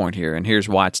your point here, and here's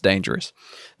why it's dangerous.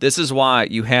 This is why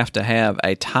you have to have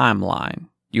a timeline.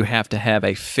 You have to have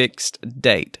a fixed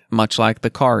date, much like the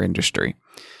car industry,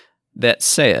 that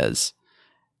says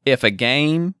if a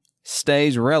game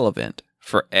stays relevant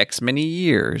for X many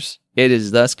years, it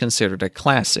is thus considered a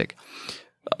classic.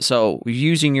 So,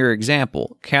 using your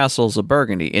example, Castles of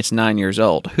Burgundy, it's 9 years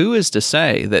old. Who is to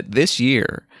say that this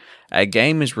year a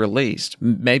game is released,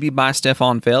 maybe by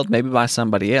Stefan Feld, maybe by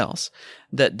somebody else,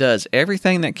 that does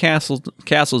everything that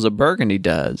Castles of Burgundy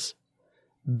does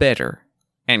better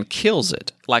and kills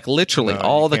it? Like literally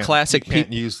all the classic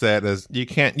people. You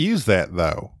can't use that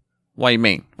though. What do you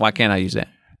mean? Why can't I use that?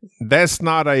 That's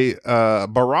not a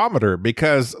barometer,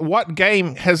 because what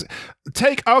game has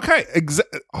take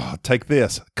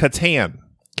this Catan.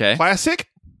 Okay. Classic.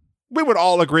 We would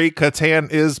all agree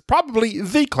Catan is probably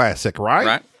the classic,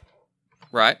 right?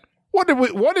 Right. What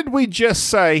did we just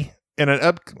say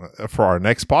for our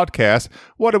next podcast?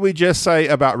 What did we just say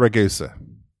about Ragusa?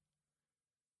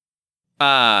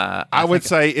 I would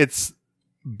say it's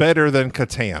better than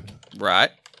Catan.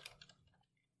 Right.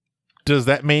 Does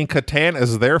that mean Catan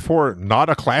is therefore not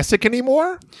a classic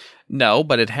anymore? No,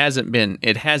 but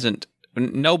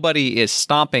nobody is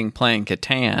stopping playing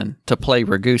Catan to play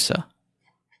Ragusa.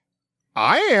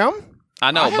 I am.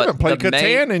 I know, I haven't played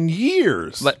Catan in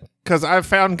years. Because I've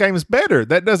found games better.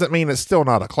 That doesn't mean it's still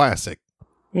not a classic.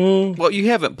 Well, you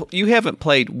haven't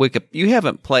played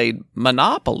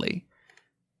Monopoly.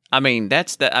 I mean,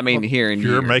 here in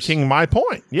you're years. Making my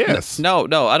point. Yes. No,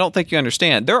 I don't think you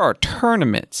understand. There are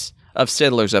tournaments of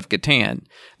Settlers of Catan.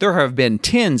 There have been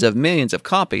tens of millions of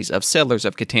copies of Settlers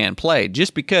of Catan played.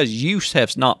 Just because you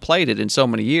have not played it in so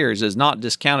many years is not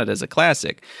discounted as a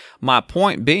classic. My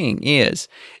point being is,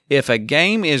 if a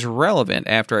game is relevant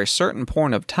after a certain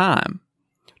point of time,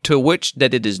 to which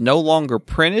that it is no longer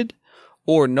printed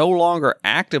or no longer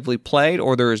actively played,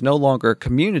 or there is no longer a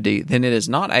community, then it is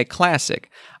not a classic.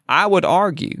 I would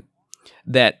argue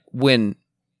that when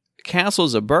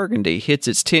Castles of Burgundy hits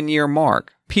its 10-year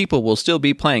mark, people will still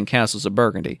be playing Castles of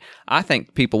Burgundy. I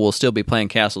think people will still be playing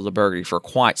Castles of Burgundy for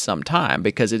quite some time,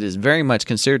 because it is very much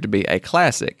considered to be a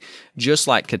classic, just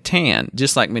like Catan,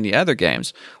 just like many other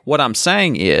games. What I'm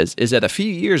saying is that a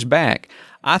few years back,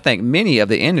 I think many of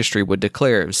the industry would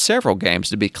declare several games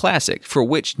to be classic, for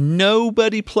which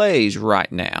nobody plays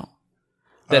right now.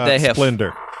 That they have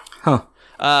Splendor.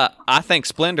 I think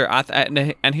Splendor,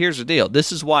 and here's the deal.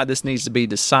 This is why this needs to be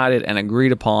decided and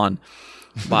agreed upon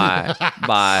by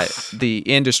the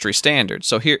industry standards.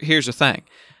 So here's the thing.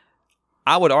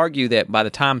 I would argue that by the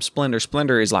time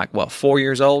Splendor is like, 4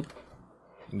 years old?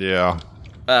 Yeah.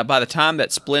 By the time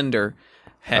that Splendor,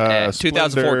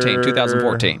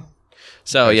 2014.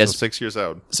 So okay, yes, so 6 years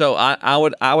old. So I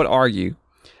would argue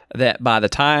that by the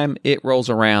time it rolls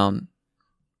around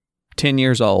 10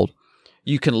 years old,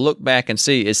 you can look back and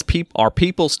see, are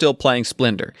people still playing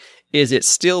Splendor? Is it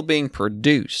still being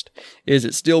produced? Is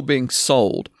it still being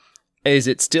sold? Is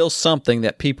it still something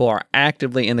that people are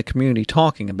actively in the community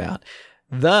talking about?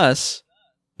 Thus,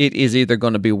 it is either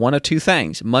going to be one of two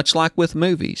things. Much like with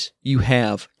movies, you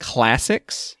have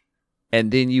classics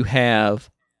and then you have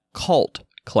cult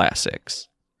classics.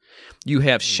 You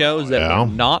have shows that are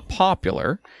not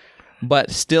popular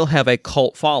but still have a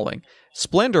cult following.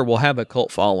 Splendor will have a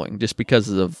cult following just because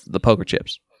of the poker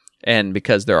chips, and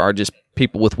because there are just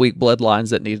people with weak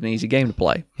bloodlines that need an easy game to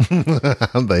play.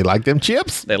 They like them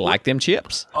chips? They like them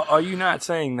chips. Are you not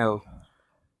saying, though,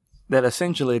 that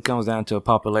essentially it comes down to a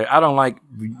popularity? I don't like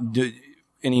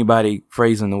anybody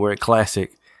phrasing the word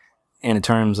classic in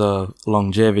terms of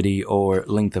longevity or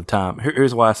length of time.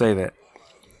 Here's why I say that.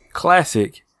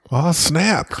 Classic. Oh,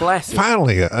 snap. Classic.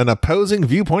 Finally, an opposing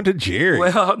viewpoint to Jerry.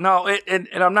 Well, no, and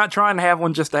I'm not trying to have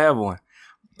one just to have one.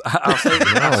 I'll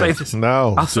say this.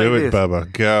 No, do it,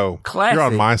 Bubba. Go. Classic. You're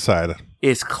on my side.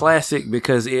 It's classic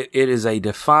because it is a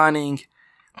defining,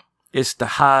 it's the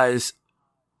highest,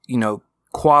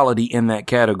 quality in that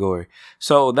category.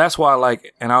 So that's why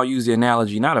and I'll use the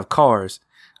analogy, not of cars,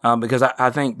 because I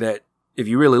think that if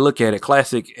you really look at it,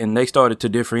 classic, and they started to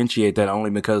differentiate that only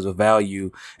because of value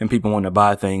and people wanting to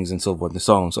buy things and so forth and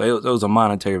so on. So it was a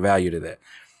monetary value to that.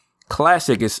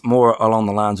 Classic is more along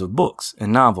the lines of books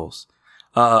and novels.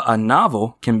 A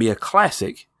novel can be a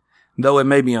classic, though it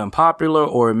may be unpopular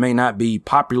or it may not be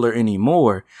popular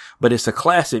anymore, but it's a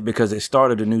classic because it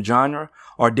started a new genre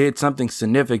or did something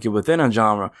significant within a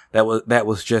genre that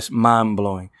was just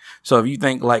mind-blowing. So if you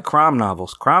think like crime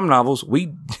novels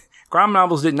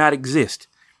did not exist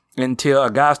until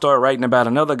a guy started writing about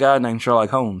another guy named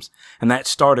Sherlock Holmes, and that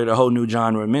started a whole new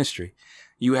genre of mystery.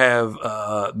 You have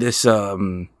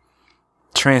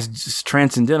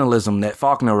transcendentalism that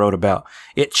Faulkner wrote about.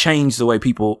 It changed the way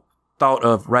people thought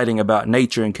of writing about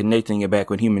nature and connecting it back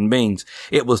with human beings.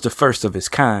 It was the first of its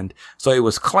kind. So it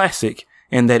was classic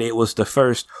in that it was the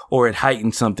first, or it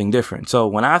heightened something different. So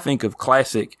when I think of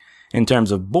classic in terms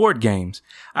of board games,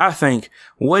 I think,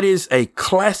 what is a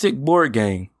classic board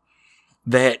game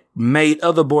that made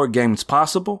other board games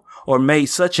possible, or made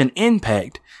such an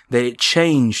impact that it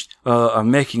changed a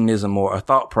mechanism or a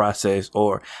thought process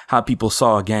or how people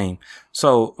saw a game?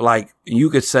 So like you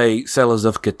could say Settlers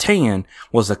of Catan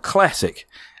was a classic.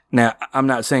 Now, I'm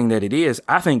not saying that it is.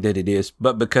 I think that it is,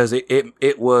 but because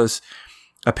it was,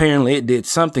 apparently it did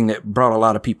something that brought a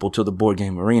lot of people to the board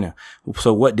game arena.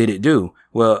 So what did it do?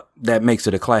 Well, that makes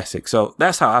it a classic. So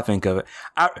that's how I think of it.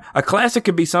 A classic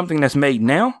could be something that's made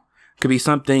now, could be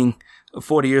something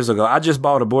 40 years ago. I just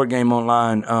bought a board game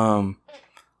online,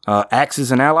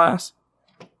 Axis and Allies,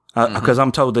 because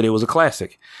I'm told that it was a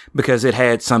classic because it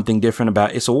had something different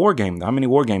about it. It's a war game. How many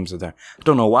war games are there? I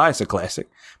don't know why it's a classic,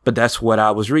 but that's what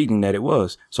I was reading that it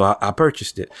was. So I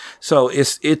purchased it. So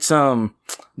it's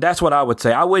that's what I would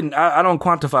say. I don't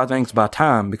quantify things by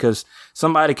time, because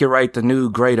somebody could write the new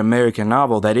great American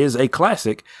novel that is a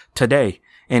classic today,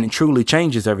 and it truly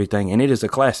changes everything, and it is a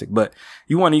classic. But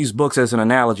you want to use books as an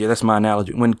analogy. That's my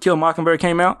analogy. When Kill Mockingbird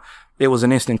came out, it was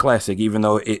an instant classic, even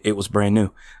though it was brand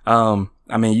new.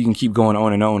 I mean, you can keep going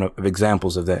on and on of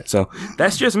examples of that. So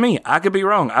that's just me. I could be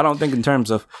wrong. I don't think in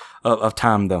terms of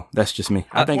time, though. That's just me.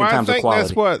 I think in terms of quality.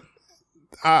 That's what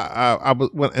I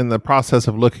was in the process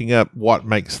of looking up what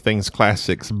makes things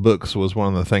classics. Books was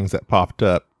one of the things that popped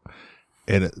up.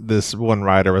 And this one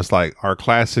writer was like, are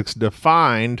classics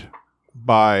defined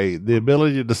by the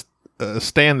ability to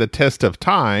stand the test of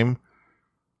time,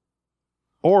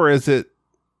 or is it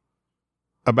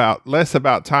less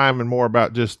about time and more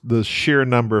about just the sheer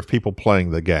number of people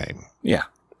playing the game? Yeah.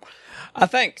 I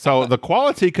think so. The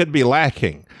quality could be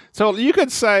lacking. So you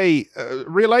could say,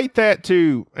 relate that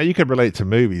to, you could relate to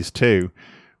movies too,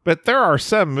 but there are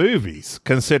some movies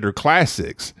considered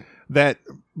classics that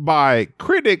by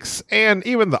critics and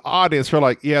even the audience are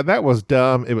like, yeah, that was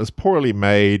dumb. It was poorly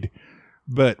made,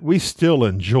 but we still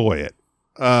enjoy it.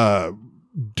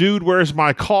 Dude, Where's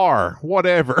My Car?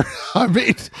 Whatever. I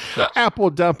mean, Apple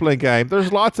Dumpling Game.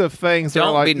 There's lots of things that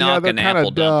are like, yeah, they're kind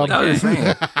of dumb.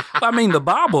 I mean, the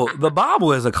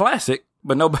Bible is a classic,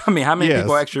 but nobody. I mean, how many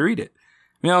people actually read it?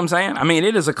 You know what I'm saying? I mean,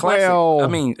 it is a classic. Well, I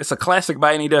mean, it's a classic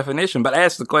by any definition. But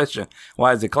ask the question,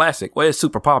 why is it classic? Well, it's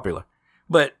super popular.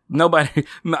 But nobody,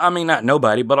 I mean, not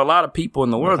nobody, but a lot of people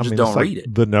in the world just don't read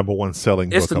it. The number one selling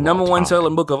book. It's the number one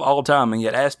selling book of all time. And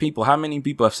yet ask people, how many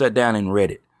people have sat down and read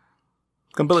it?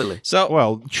 Completely. So,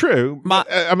 well, true.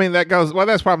 I mean, that goes, well,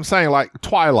 that's what I'm saying. Like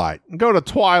Twilight, go to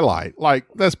Twilight. Like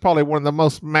that's probably one of the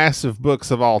most massive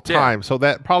books of all time. Yeah. So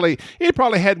it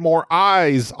probably had more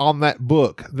eyes on that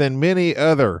book than many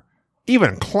other,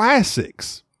 even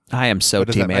classics. I am so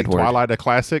Team Edward. Twilight a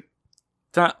classic?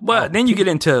 Well, then you get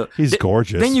into, he's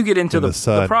gorgeous. Then you get into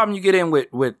the problem you get in with,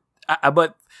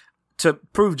 but to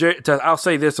prove, I'll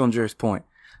say this on Jerry's point.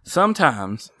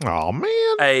 Sometimes,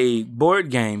 a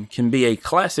board game can be a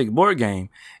classic board game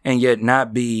and yet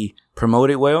not be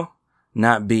promoted well,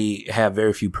 have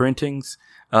very few printings,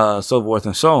 so forth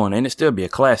and so on, and it still be a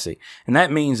classic. And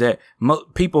that means that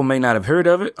people may not have heard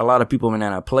of it, a lot of people may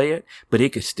not play it, but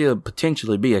it could still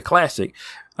potentially be a classic,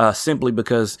 simply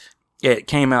because it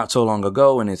came out so long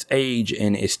ago and its age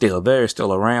and it's still there, it's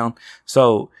still around.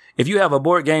 So if you have a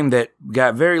board game that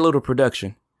got very little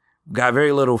production, got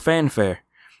very little fanfare,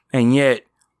 and yet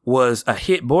was a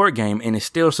hit board game and is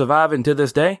still surviving to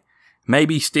this day,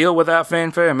 maybe still without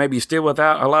fanfare, maybe still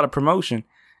without a lot of promotion,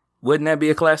 wouldn't that be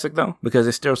a classic though? Because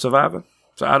it's still surviving.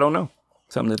 So I don't know.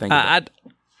 Something to think about.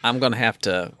 I'm gonna have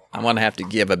to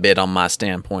give a bit on my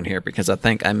standpoint here, because I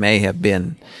think I may have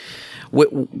been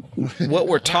what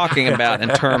we're talking about in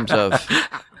terms of.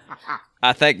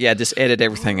 I think just edit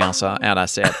everything else out I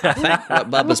said. I think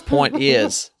what Bubba's point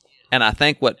is, and I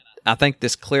think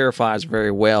this clarifies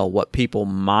very well what people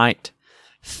might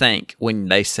think when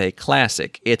they say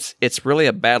classic. It's really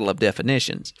a battle of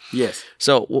definitions. Yes.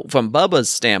 So from Bubba's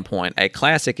standpoint, a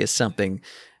classic is something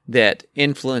that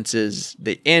influences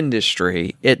the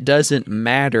industry. It doesn't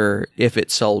matter if it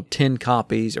sold 10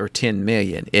 copies or 10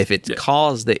 million. If it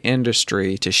caused the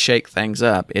industry to shake things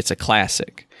up, it's a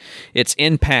classic. Its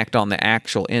impact on the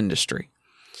actual industry.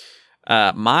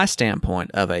 My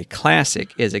standpoint of a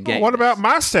classic is a game. What about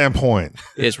my standpoint?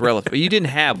 Is relative. You didn't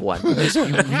have one. I did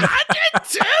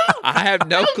too. I have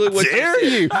no clue what dare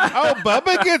you. Oh,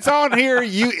 Bubba gets on here.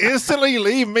 You instantly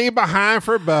leave me behind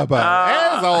for Bubba.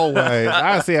 As always.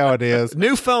 I see how it is.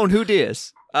 New phone. Who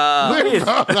dis?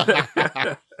 No,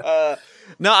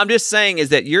 I'm just saying is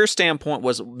that your standpoint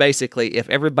was basically if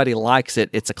everybody likes it,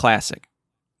 it's a classic.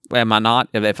 Am I not?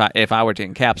 If I were to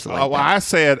encapsulate, well,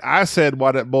 that. I said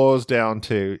what it boils down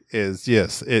to is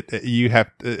yes,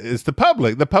 it's the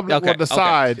public. The public will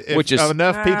decide if which is,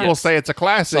 enough people say it's a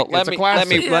classic. So let me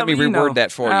reword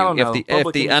that for you.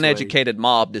 If the uneducated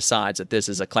mob decides that this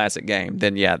is a classic game,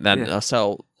 then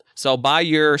So by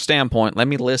your standpoint, let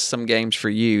me list some games for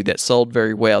you that sold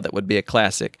very well that would be a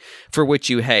classic, for which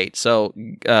you hate. So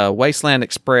Wasteland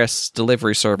Express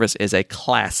delivery service is a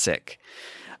classic.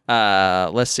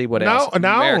 Let's see what else. No,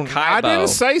 I didn't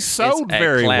say sold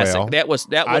very well.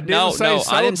 I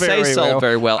didn't say sold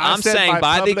very well. I'm saying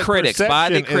by the critics. By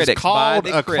the critics.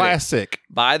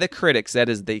 By the critics, that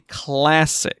is the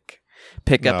classic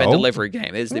pickup and delivery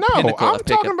game. It is the pinnacle of pickup.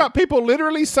 I'm talking about people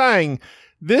literally saying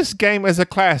this game is a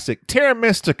classic. Terra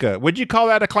Mystica, would you call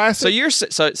that a classic?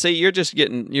 So you're just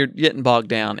getting bogged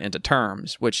down into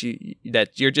terms, which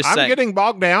you're just saying. I'm getting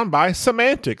bogged down by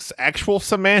semantics, actual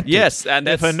semantics. Yes, and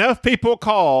if enough people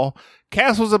call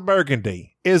Castles of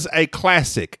Burgundy is a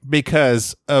classic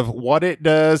because of what it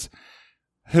does,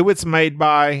 who it's made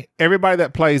by, everybody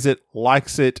that plays it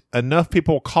likes it. Enough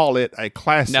people call it a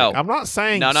classic. No. I'm not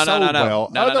saying sold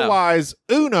well. Otherwise,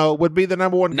 Uno would be the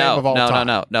number one game of all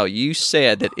time. No. You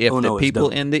said that if the people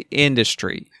in the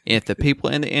industry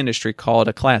call it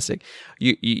a classic,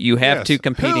 you have two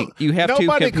competing.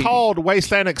 Nobody called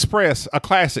Wasteland Express a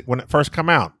classic when it first came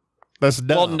out. That's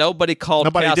dumb. Well, nobody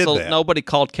called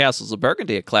Castles of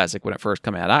Burgundy a classic when it first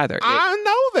came out either. I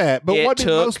know that, but what do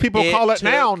most people call it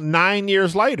now, 9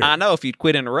 years later? I know. If you'd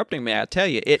quit interrupting me, I'd tell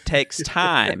you. It takes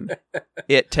time.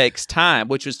 It takes time,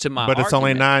 which is to my argument. But it's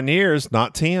only 9 years,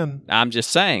 not 10. I'm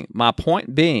just saying. My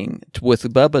point being, with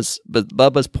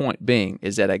Bubba's point being,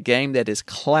 is that a game that is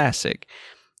classic,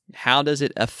 how does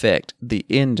it affect the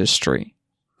industry?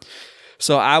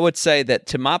 So I would say that,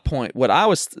 to my point, what I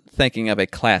was thinking of a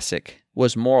classic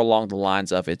was more along the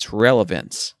lines of its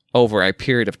relevance over a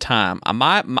period of time.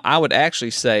 I would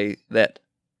actually say that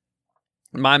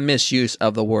my misuse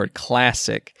of the word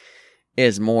classic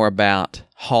is more about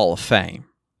Hall of Fame.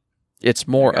 It's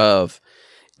more of,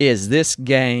 is this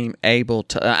game able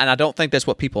to, and I don't think that's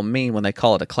what people mean when they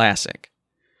call it a classic.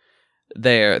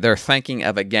 They're thinking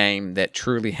of a game that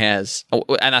truly has,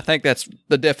 and I think that's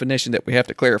the definition that we have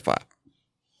to clarify.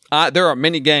 There are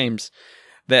many games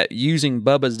that, using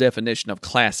Bubba's definition of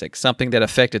classic, something that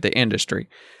affected the industry,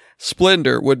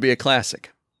 Splendor would be a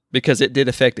classic because it did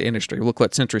affect the industry. Look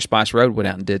what Century Spice Road went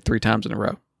out and did 3 times in a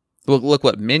row. Look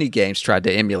what many games tried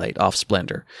to emulate off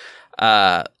Splendor.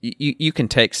 You can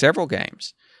take several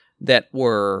games that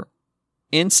were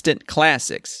instant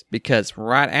classics because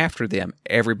right after them,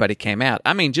 everybody came out.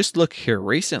 I mean, just look here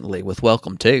recently with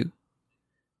Welcome 2.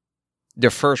 The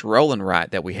first roll and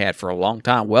write that we had for a long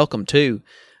time, Welcome 2,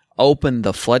 opened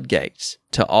the floodgates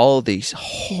to all these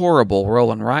horrible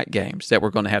roll and write games that we're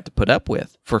going to have to put up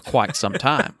with for quite some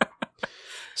time.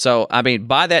 So, I mean,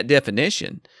 by that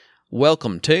definition,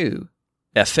 Welcome 2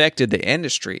 affected the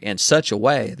industry in such a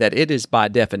way that it is, by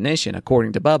definition,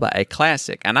 according to Bubba, a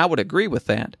classic. And I would agree with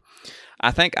that.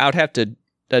 I think I would have to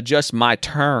adjust my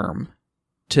term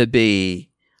to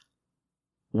be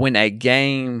when a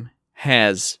game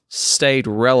has stayed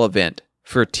relevant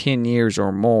for 10 years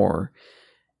or more,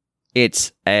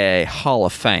 it's a Hall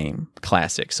of Fame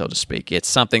classic, so to speak. It's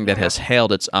something that has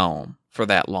held its own for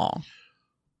that long.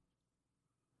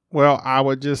 Well, I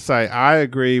would just say I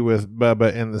agree with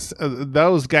Bubba in this.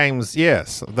 Those games,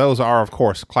 yes, those are, of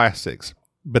course, classics.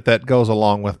 But that goes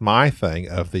along with my thing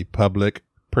of the public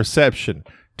perception.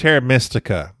 Terra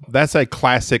Mystica, that's a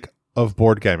classic of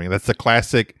board gaming. That's a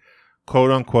classic,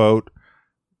 quote-unquote,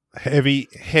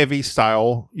 heavy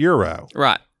style Euro.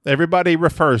 Right. Everybody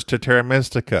refers to Terra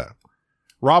Mystica.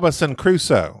 Robinson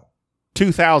Crusoe,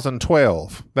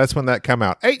 2012. That's when that came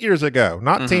out. 8 years ago,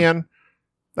 not 10.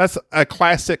 That's a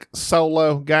classic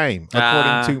solo game,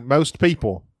 according to most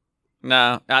people.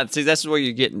 No, see, this is where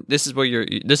you're getting. This is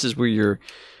where you're.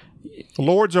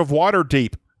 Lords of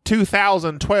Waterdeep,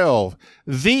 2012.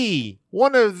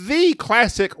 One of the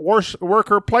classic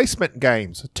worker placement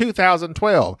games,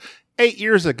 2012. 8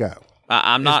 years ago.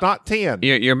 I'm not. It's not 10.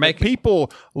 You're making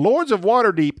people. Lords of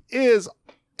Waterdeep is,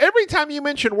 every time you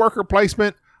mention worker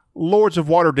placement, Lords of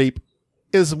Waterdeep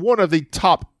is one of the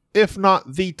top, if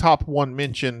not the top one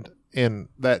mentioned in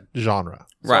that genre.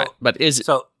 Right, but is it?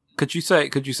 So could you say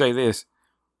this?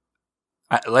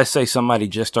 Let's say somebody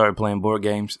just started playing board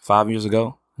games 5 years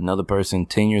ago, another person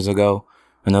 10 years ago,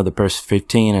 another person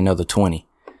 15, another 20.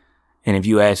 And if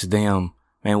you ask them,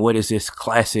 man, what is this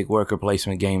classic worker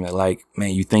placement game that, like, man,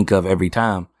 you think of every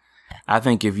time? I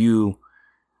think if you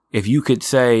could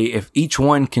say, if each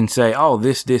one can say, oh,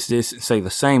 this, and say the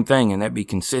same thing, and that be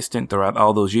consistent throughout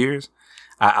all those years,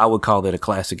 I would call that a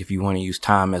classic if you want to use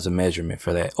time as a measurement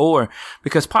for that. Or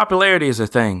because popularity is a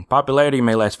thing. Popularity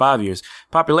may last 5 years.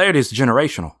 Popularity is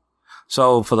generational.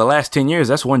 So for the last 10 years,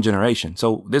 that's one generation.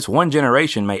 So this one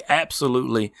generation may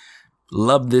absolutely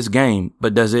love this game,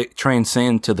 but does it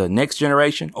transcend to the next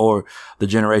generation or the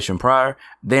generation prior?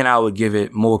 Then I would give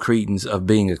it more credence of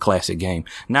being a classic game.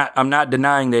 I'm not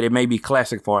denying that it may be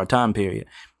classic for our time period.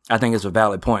 I think it's a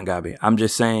valid point, Gabi. I'm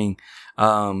just saying,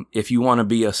 if you want to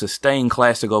be a sustained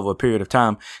classic over a period of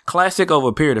time,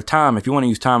 if you want to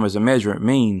use time as a measure, it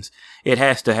means it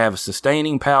has to have a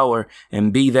sustaining power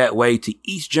and be that way to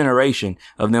each generation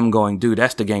of them going, dude,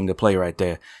 that's the game to play right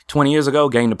there. 20 years ago,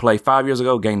 game to play. 5 years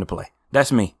ago, game to play.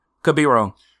 That's me. Could be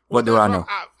wrong. What do I know?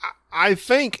 I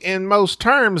think in most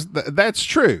terms, that's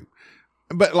true.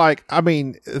 But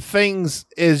things,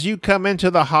 as you come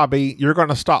into the hobby, you're going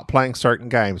to stop playing certain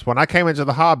games. When I came into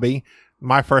the hobby,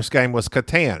 my first game was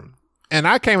Catan. And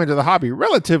I came into the hobby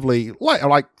relatively late,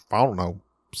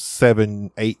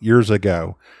 7-8 years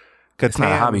ago. Catan, it's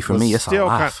not a hobby for me. It's a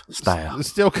lifestyle. It's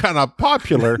still kind of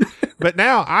popular. But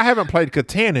now I haven't played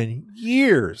Catan in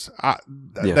years.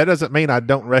 That doesn't mean I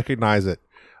don't recognize it.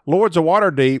 Lords of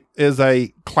Waterdeep is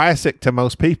a classic to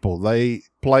most people. They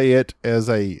play it as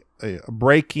a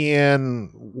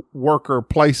break-in worker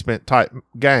placement type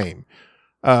game.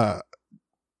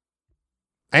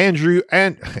 Android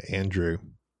Netrunner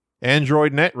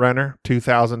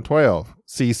 2012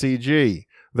 CCG.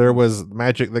 There was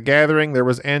Magic the Gathering. There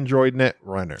was Android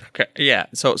Netrunner. Okay, yeah.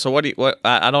 So what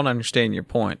I don't understand your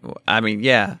point. I mean,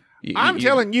 yeah. I'm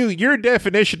telling you, your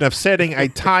definition of setting a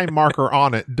time marker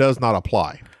on it does not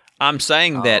apply. I'm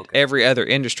saying that every other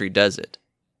industry does it.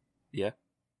 Yeah.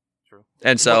 True.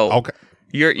 And so okay.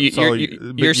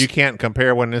 You can't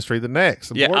compare one industry to the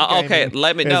next. Yeah. Okay.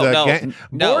 Let me no.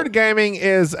 Board gaming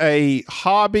is a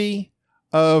hobby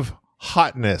of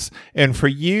hotness, and for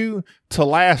you to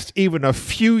last even a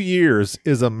few years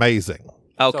is amazing.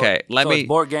 Okay. Is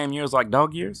board game years like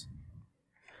dog years?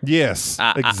 Yes,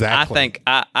 exactly.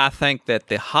 I think that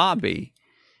the hobby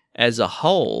as a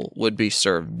whole would be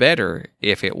served better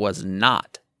if it was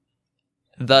not.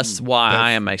 Thus why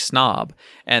I am a snob,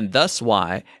 and thus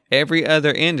why every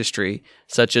other industry,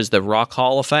 such as the Rock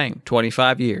Hall of Fame,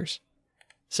 25 years,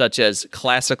 such as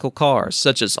classical cars,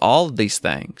 such as all of these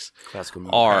things,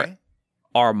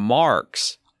 are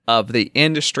marks of the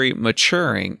industry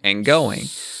maturing and going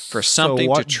for something.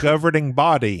 So what governing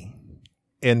body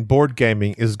in board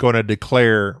gaming is going to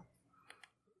declare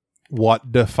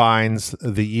what defines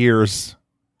the years,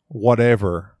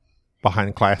 whatever,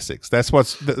 behind classics? That's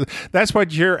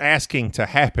what you're asking to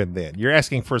happen. Then you're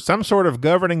asking for some sort of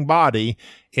governing body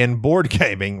in board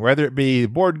gaming, whether it be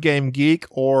Board Game Geek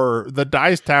or the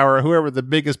Dice Tower, whoever the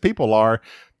biggest people are,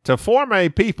 to form a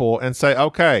people and say,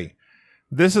 okay,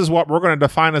 this is what we're going to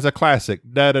define as a classic.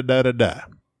 Da da da da da.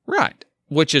 Right,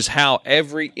 which is how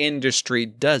every industry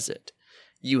does it.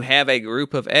 You have a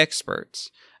group of experts,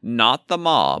 not the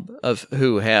mob of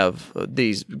who have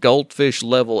these goldfish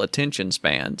level attention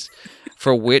spans,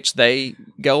 for which they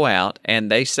go out and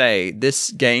they say,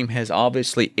 this game has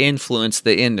obviously influenced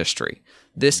the industry.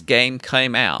 This game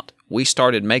came out. We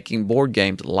started making board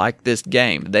games like this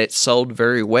game that sold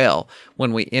very well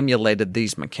when we emulated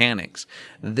these mechanics.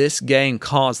 This game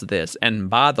caused this. And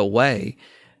by the way,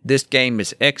 this game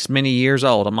is X many years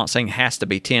old. I'm not saying it has to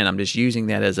be 10. I'm just using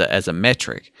that as a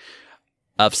metric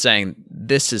of saying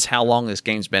this is how long this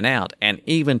game's been out. And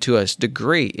even to a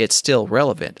degree, it's still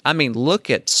relevant. I mean, look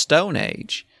at Stone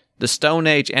Age. The Stone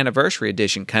Age Anniversary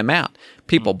Edition came out.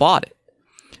 People bought it.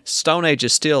 Stone Age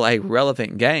is still a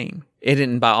relevant game.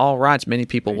 And by all rights, many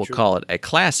people will call it a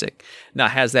classic. Now,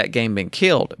 has that game been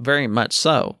killed? Very much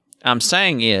so. I'm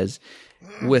saying is,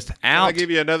 without... Can I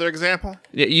give you another example?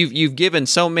 You've given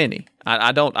so many.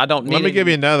 I don't need... Let me give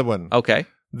you another one. Okay.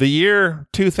 The year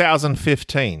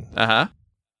 2015.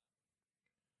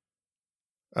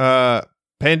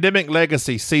 Pandemic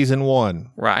Legacy Season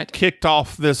 1. Right. Kicked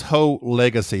off this whole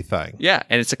legacy thing. Yeah,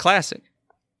 and it's a classic.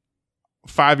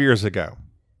 5 years ago.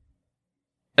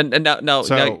 And no,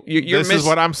 you're this is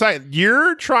what I'm saying.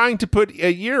 You're trying to put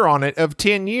a year on it of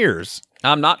 10 years.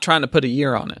 I'm not trying to put a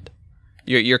year on it.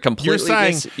 You're completely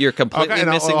missing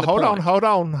the point. Hold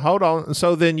on.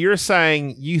 So then you're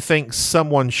saying you think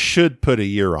someone should put a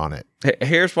year on it.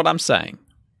 Here's what I'm saying.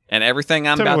 And everything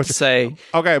I'm about to say.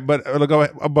 Okay, but go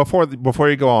ahead. Before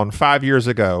you go on, 5 years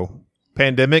ago,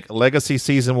 Pandemic Legacy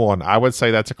Season 1, I would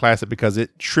say that's a classic because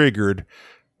it triggered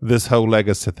this whole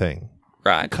legacy thing.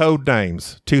 Right. Code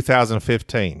Names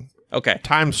 2015. Okay.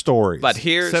 Time Stories. But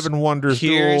here's Seven Wonders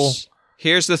Duel.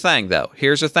 Here's the thing, though.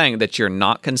 Here's the thing that you're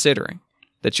not considering,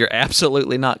 that you're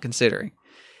absolutely not considering.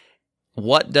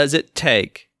 What does it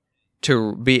take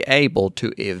to be able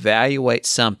to evaluate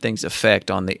something's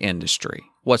effect on the industry?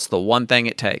 What's the one thing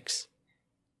it takes?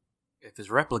 If it's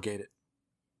replicated.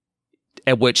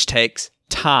 And which takes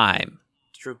time.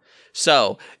 It's true.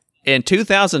 So, in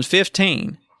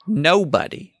 2015,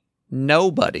 nobody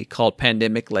called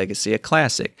Pandemic Legacy a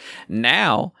classic.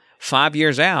 Now, 5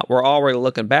 years out, we're already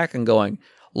looking back and going,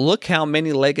 look how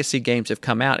many Legacy games have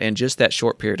come out in just that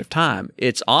short period of time.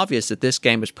 It's obvious that this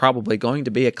game is probably going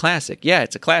to be a classic. Yeah,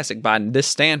 it's a classic by this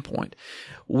standpoint.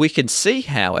 We can see,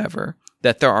 however,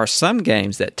 that there are some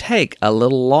games that take a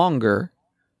little longer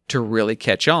to really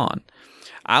catch on.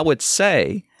 I would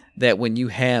say that when you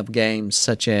have games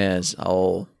such as,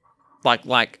 like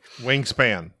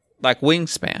Wingspan. Like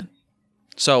Wingspan.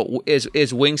 So is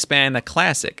Wingspan a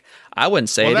classic? I wouldn't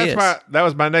say it is. That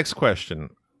was my next question.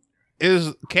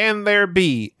 Can there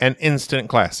be an instant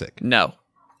classic? No.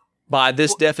 By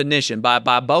this definition, by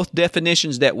both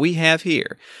definitions that we have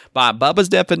here, by Bubba's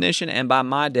definition and by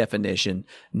my definition,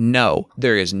 no,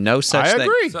 there is no such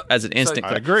thing as an instant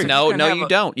classic. I agree. No, you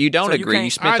don't. You don't agree. You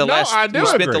spent the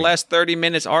last 30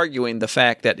 minutes arguing the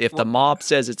fact that if the mob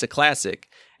says it's a classic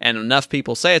and enough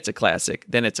people say it's a classic,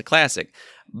 then it's a classic.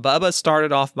 Bubba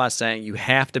started off by saying you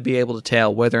have to be able to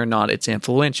tell whether or not it's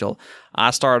influential.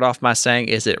 I started off by saying,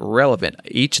 is it relevant?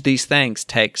 Each of these things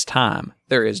takes time.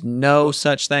 There is no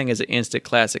such thing as an instant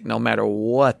classic, no matter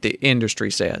what the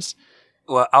industry says.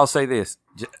 Well, I'll say this,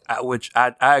 which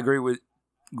I agree with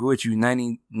you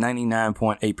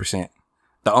 99.8%.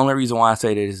 The only reason why I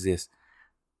say that is this.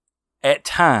 At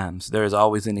times, there is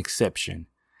always an exception.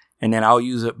 And then I'll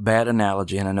use a bad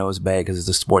analogy, and I know it's bad because it's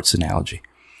a sports analogy.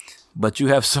 But you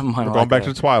have someone going back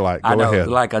to Twilight. Go ahead.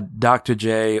 Like a Dr.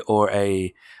 J or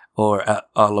a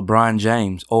LeBron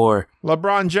James or a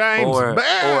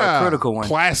critical one,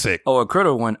 classic, or a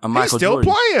critical one, a Michael Jordan.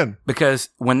 He's still playing because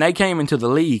when they came into the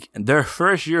league, their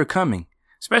first year coming,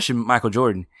 especially Michael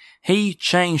Jordan, he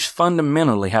changed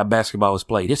fundamentally how basketball was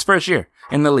played. His first year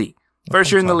in the league,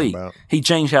 he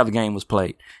changed how the game was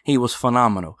played. He was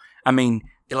phenomenal. I mean,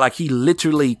 like he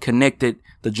literally connected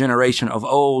the generation of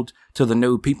old to the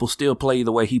new. People still play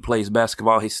the way he plays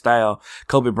basketball, his style.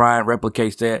 Kobe Bryant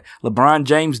replicates that. LeBron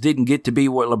James didn't get to be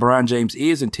what LeBron James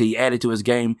is until he added to his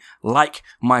game like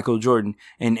Michael Jordan.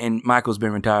 And Michael's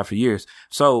been retired for years.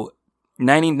 So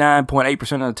 99.8%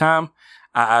 of the time,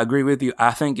 I agree with you.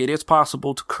 I think it is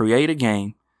possible to create a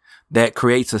game that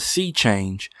creates a sea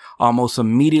change almost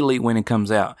immediately when it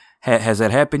comes out. Has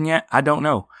that happened yet? I don't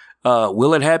know.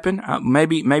 Will it happen?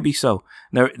 Maybe so.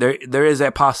 There is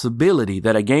that possibility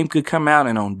that a game could come out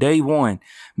and on day one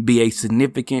be a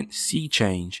significant sea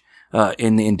change,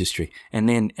 in the industry. And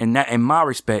then, in my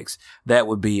respects, that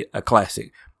would be a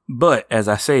classic. But as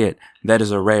I said, that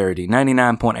is a rarity.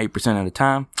 99.8% of the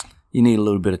time, you need a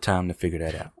little bit of time to figure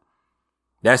that out.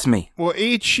 That's me. Well,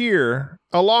 each year,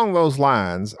 along those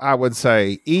lines, I would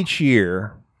say each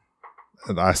year,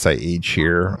 I say each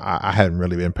year, I hadn't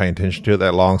really been paying attention to it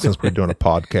that long since we're doing a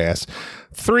podcast.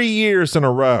 3 years in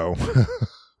a row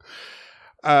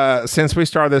since we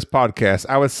started this podcast,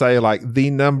 I would say like the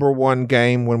number one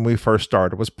game when we first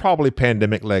started was probably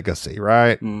Pandemic Legacy,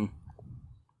 right? Mm.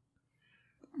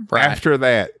 Right. After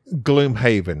that,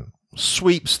 Gloomhaven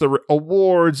sweeps the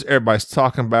awards. Everybody's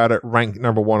talking about it, ranked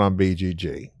number one on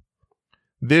BGG.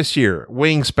 This year,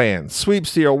 Wingspan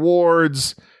sweeps the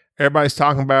awards. Everybody's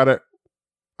talking about it.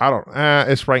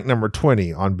 It's ranked number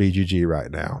 20 on BGG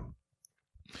right now.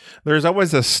 There's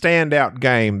always a standout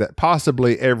game that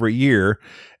possibly every year,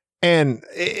 and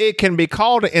it can be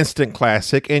called an instant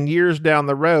classic, and years down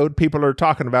the road, people are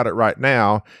talking about it right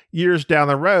now, years down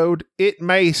the road, it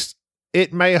may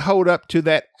hold up to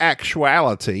that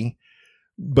actuality,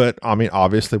 but I mean,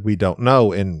 obviously we don't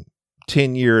know. In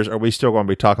 10 years, are we still going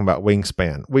to be talking about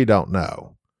Wingspan? We don't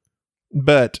know.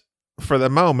 But for the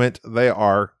moment, they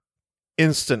are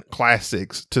instant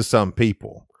classics to some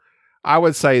people. I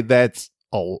would say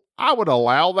I would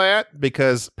allow that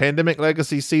because Pandemic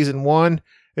Legacy Season 1,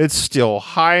 it's still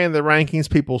high in the rankings.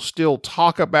 People still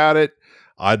talk about it.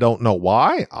 I don't know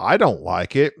why. I don't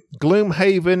like it.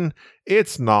 Gloomhaven,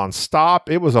 it's nonstop.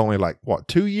 It was only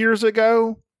 2 years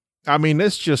ago? I mean,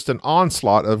 it's just an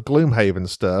onslaught of Gloomhaven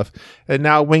stuff. And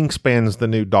now Wingspan's the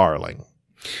new darling.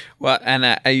 Well, and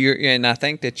I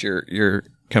think that you're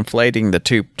conflating the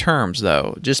two terms,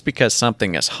 though. Just because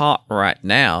something is hot right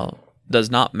now does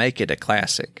not make it a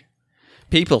classic.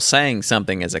 People saying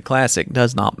something is a classic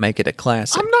does not make it a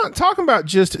classic. I'm not talking about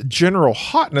just general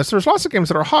hotness. There's lots of games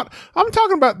that are hot. I'm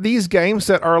talking about these games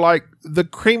that are like the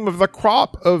cream of the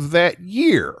crop of that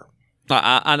year.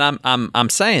 I'm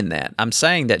saying that. I'm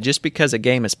saying that just because a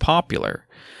game is popular,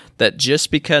 that just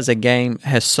because a game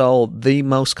has sold the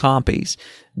most copies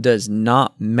does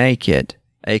not make it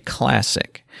a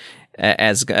classic.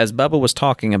 As Bubba was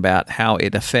talking about how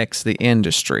it affects the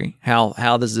industry,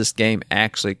 how does this game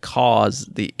actually cause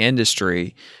the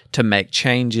industry to make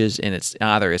changes in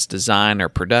either its design or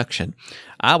production?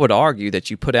 I would argue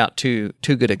that you put out two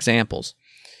good examples.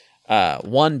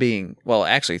 One being, well,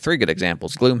 actually 3 good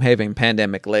examples: Gloomhaven,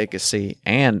 Pandemic Legacy,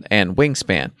 and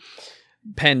Wingspan.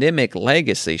 Pandemic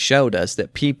Legacy showed us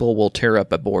that people will tear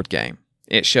up a board game.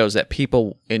 It shows that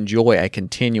people enjoy a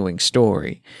continuing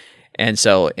story. And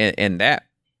so in that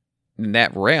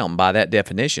realm, by that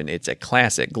definition, it's a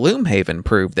classic. Gloomhaven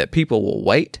proved that people will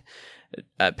wait,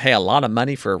 pay a lot of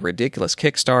money for a ridiculous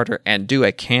Kickstarter, and do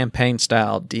a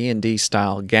campaign-style,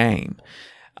 D&D-style game.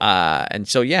 And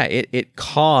so, yeah, it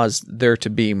caused there to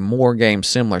be more games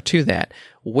similar to that.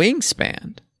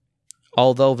 Wingspan,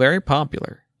 although very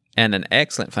popular and an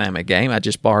excellent family game, I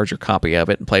just borrowed your copy of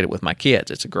it and played it with my kids.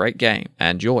 It's a great game. I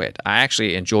enjoy it. I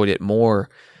actually enjoyed it more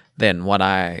than what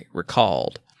I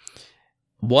recalled.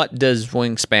 What does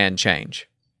Wingspan change?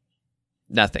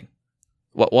 Nothing.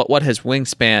 What has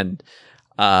Wingspan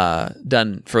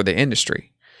done for the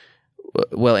industry?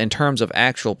 Well, in terms of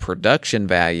actual production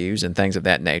values and things of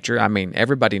that nature, I mean,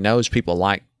 everybody knows people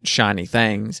like shiny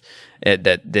things. Did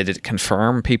it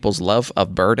confirm people's love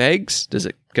of bird eggs? Does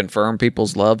it confirm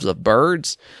people's loves of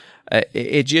birds?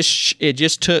 It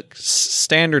just took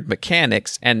standard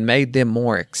mechanics and made them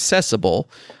more accessible,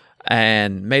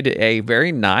 and made it a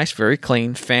very nice, very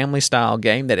clean family-style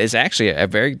game that is actually a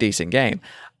very decent game.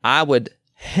 I would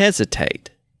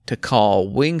hesitate to call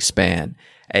Wingspan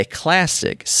a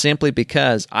classic simply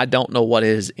because I don't know what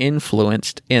it has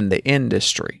influenced in the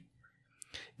industry.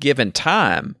 Given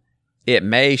time, it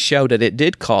may show that it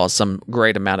did cause some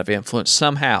great amount of influence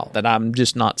somehow that I'm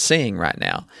just not seeing right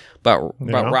now. But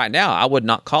right now, I would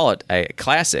not call it a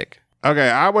classic. Okay,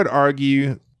 I would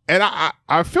argue, and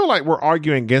I feel like we're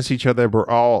arguing against each other. We're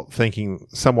all thinking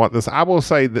somewhat this. I will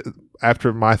say that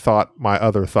after my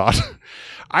other thought,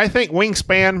 I think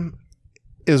Wingspan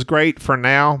is great for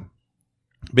now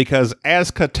because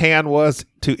as Catan was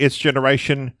to its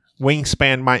generation,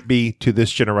 Wingspan might be to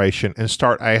this generation and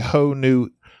start a whole new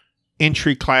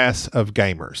entry class of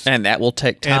gamers. And that will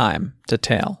take time to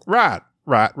tell. Right.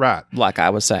 Like I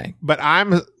was saying. But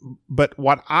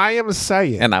what I am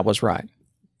saying, and I was right.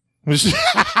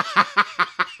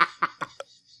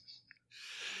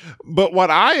 But what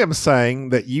I am saying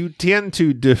that you tend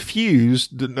to diffuse,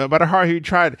 no matter how you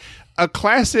tried, a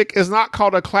classic is not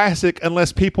called a classic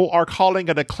unless people are calling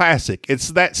it a classic. It's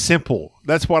that simple.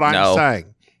 That's what I'm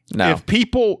saying. No. If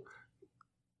people...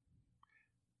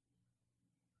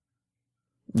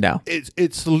 No.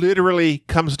 It's literally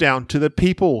comes down to the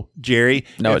people, Jerry.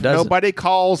 No, if it doesn't. Nobody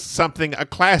calls something a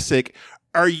classic.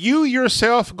 Are you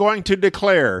yourself going to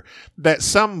declare that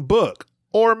some book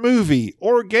or movie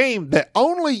or game that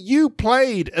only you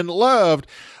played and loved,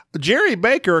 Jerry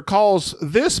Baker calls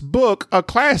this book a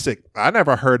classic? I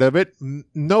never heard of it.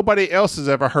 Nobody else has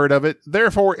ever heard of it.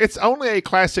 Therefore, it's only a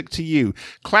classic to you.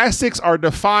 Classics are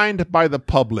defined by the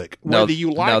public, whether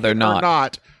you like it or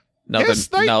not. Yes,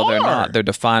 they are. They're not. They're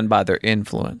defined by their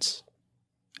influence.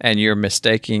 And you're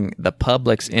mistaking the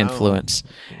public's influence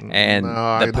and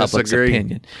the public's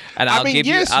opinion. And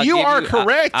you are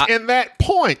correct in that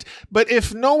point. But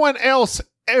if no one else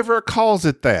ever calls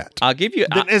it that, I'll give you.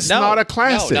 Then it's not a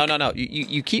classic. No.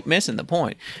 You keep missing the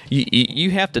point.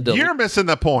 You have to. You're missing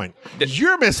the point.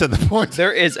 You're missing the point.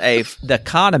 There is a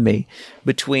dichotomy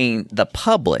between the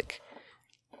public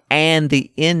and the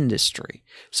industry.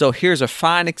 So here's a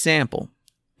fine example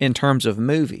in terms of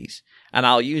movies. And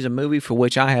I'll use a movie for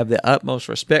which I have the utmost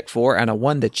respect for and a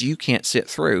one that you can't sit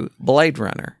through, Blade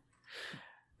Runner.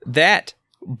 That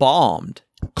bombed.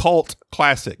 Cult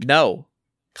classic. No.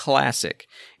 Classic.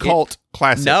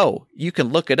 Classic. No. You can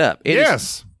look it up.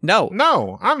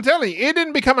 No. I'm telling you, it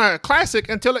didn't become a classic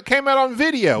until it came out on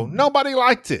video. Nobody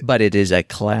liked it. But it is a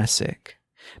classic.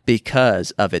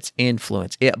 Because of its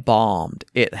influence, it bombed.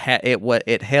 It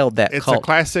held that it's cult. It's a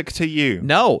classic to you.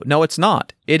 No, it's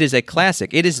not. It is a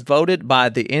classic. It is voted by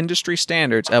the industry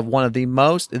standards of one of the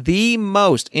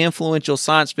most influential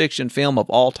science fiction film of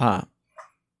all time.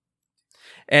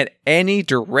 And any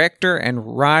director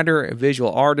and writer,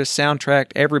 visual artist,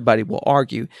 soundtrack, everybody will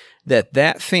argue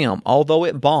that film, although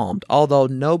it bombed, although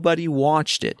nobody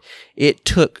watched it, it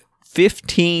took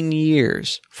 15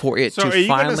 years for it So to are you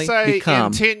going to finally say become.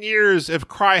 in 10 years, if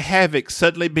Cry Havoc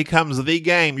suddenly becomes the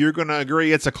game, you're going to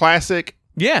agree it's a classic,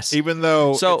 Yes. even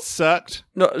though it sucked?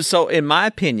 No, so in my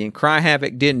opinion, Cry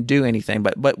Havoc didn't do anything,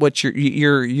 but what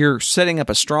you're setting up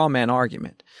a straw man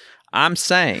argument. I'm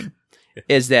saying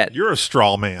is that You're a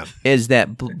straw man.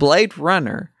 Blade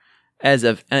Runner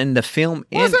in the film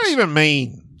What does that industry, even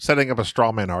mean, setting up a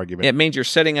straw man argument? it means you're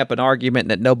setting up an argument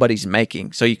that nobody's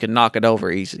making, so you can knock it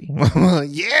over easy.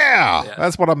 yeah,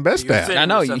 that's what I'm best You're at. setting I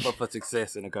know yourself you- up for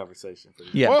success in a conversation. For you.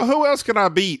 Yeah. Well, who else can I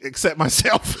beat except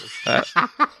myself?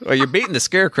 Well, you're beating the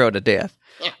Scarecrow to death.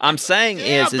 I'm saying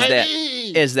is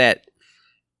that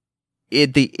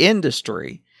the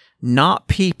industry, not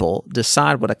people,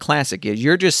 decide what a classic is.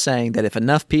 You're just saying that if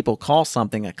enough people call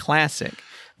something a classic,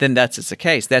 then that's the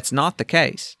case. That's not the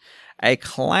case. A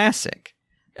classic,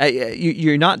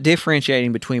 you're not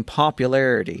differentiating between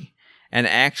popularity and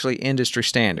actually industry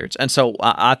standards. And so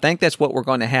I think that's what we're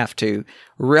going to have to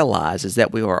realize, is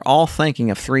that we are all thinking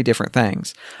of three different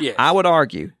things. Yes. I would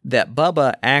argue that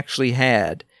Bubba actually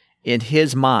had in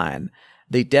his mind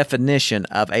the definition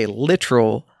of a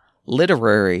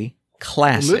literary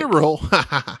classic, Literal.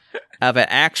 of an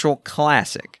actual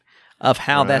classic, of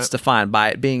how Right. that's defined by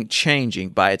it being changing,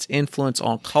 by its influence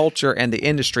on culture and the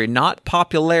industry, not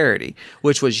popularity,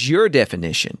 which was your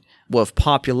definition of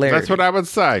popularity. That's what I would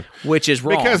say. which is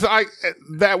wrong. Because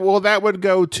that would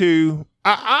go to.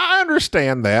 I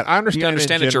understand that. I understand. You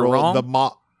understand in that you're general,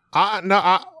 wrong?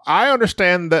 The I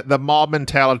understand that the mob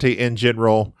mentality in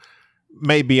general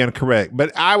may be incorrect,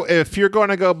 but if you're going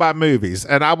to go by movies,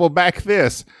 and I will back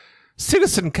this.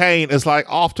 Citizen Kane is like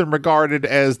often regarded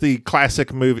as the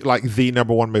classic movie, like the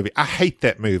number one movie. I hate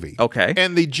that movie. Okay.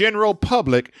 And the general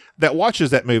public that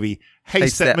watches that movie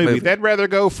hates that movie. movie. They'd rather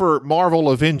go for Marvel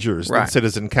Avengers than Right.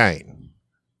 Citizen Kane.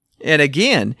 And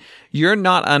again, you're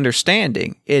not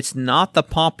understanding. It's not the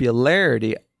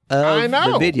popularity I of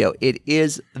know. the video. It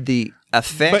is the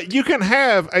effect. But you can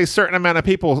have a certain amount of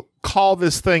people call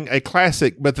this thing a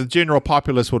classic, but the general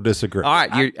populace will disagree. All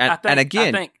right. And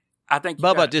again, I think you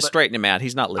Bubba, got it, just but- straighten him out.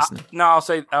 He's not listening. I'll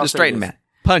say Just straighten him this. out.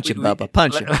 Punch him, Bubba.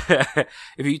 Punch him.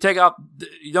 If you take off,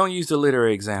 you don't use the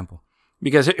literary example,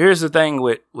 because here's the thing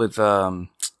with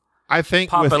I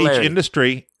think with Popularity. each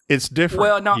industry, it's different.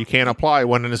 Well, no- you can't apply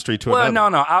one industry to well,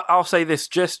 another. no, I'll say this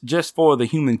just for the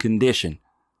human condition.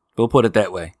 We'll put it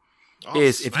that way.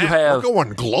 Is if you Snap, have we're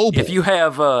going global. if you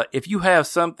have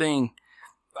something,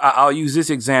 I'll use this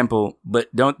example,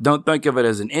 but don't think of it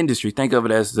as an industry. Think of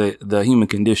it as the human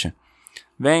condition.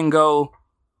 Van Gogh,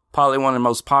 probably one of the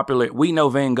most popular. We know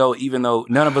Van Gogh, even though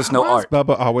none of us know Why art. does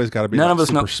Bubba always got to be None like of us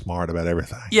super know- smart about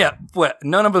everything. Yeah, well,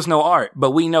 none of us know art,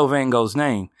 but we know Van Gogh's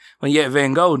name. But yet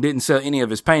Van Gogh didn't sell any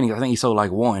of his paintings. I think he sold like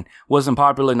one. Wasn't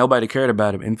popular. Nobody cared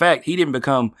about him. In fact,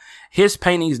 his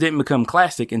paintings didn't become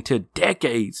classic until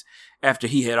decades after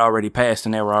he had already passed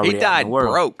and they were already He out in died the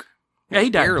world. broke. Yeah, he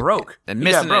died Barely. broke. And He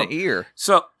died missing broke. an ear.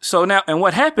 So now, and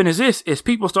what happened is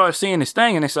people started seeing this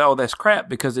thing and they said, oh, that's crap,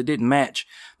 because it didn't match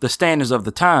the standards of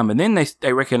the time. And then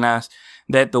they recognized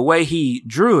that the way he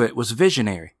drew it was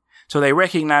visionary. So they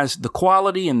recognized the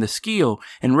quality and the skill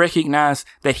and recognized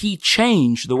that he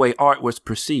changed the way art was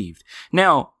perceived.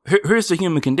 Now, here's the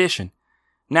human condition.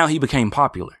 Now he became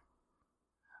popular.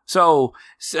 So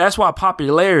that's why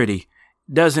popularity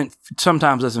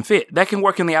sometimes doesn't fit. That can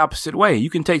work in the opposite way. You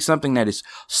can take something that is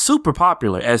super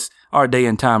popular, as our day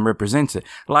and time represents it.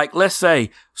 Like, let's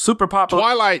say super popular.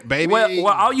 Twilight, baby. Well,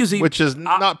 I'll use which is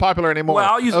not popular anymore. well,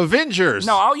 I'll use- Avengers.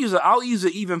 No, I'll use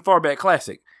an even far back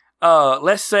classic.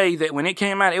 Let's say that when it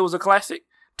came out, it was a classic.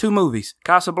 2 movies,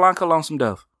 Casablanca, Lonesome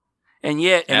Dove. And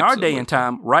yet, in our day and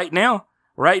time, right now,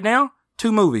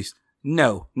 2 movies,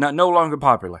 no longer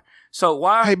popular. So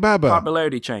why Hey, Bubba,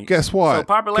 popularity change? guess what? So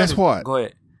popularity, Guess what? Go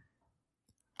ahead.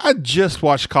 I just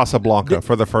watched Casablanca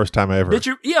for the first time ever. Did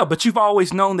you? Yeah, but you've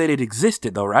always known that it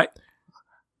existed, though, right?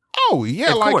 Oh,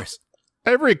 yeah. Of like course.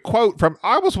 every quote from,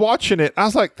 I was watching it. I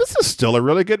was like, this is still a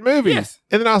really good movie. Yes.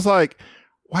 And then I was like,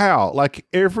 wow, like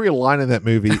every line in that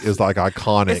movie is like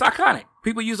iconic. It's iconic.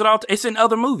 People use it all. It's in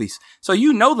other movies. So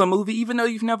you know the movie even though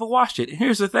you've never watched it. And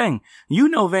here's the thing. You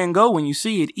know Van Gogh when you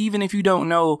see it, even if you don't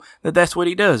know that that's what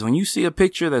he does. When you see a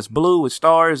picture that's blue with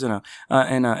stars and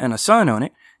a sun on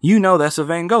it, you know that's a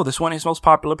Van Gogh. That's one of his most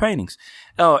popular paintings.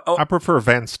 I prefer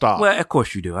Van Stock. Well, of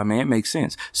course you do. I mean, it makes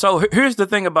sense. So here's the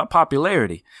thing about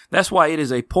popularity. That's why it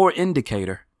is a poor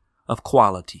indicator of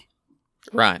quality.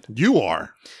 Right. You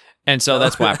are. And so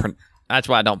that's why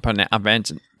I don't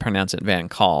pronounce it Van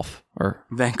Gogh or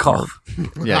Van Gogh.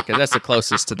 yeah, because that's the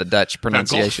closest to the Dutch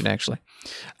pronunciation actually.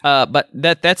 But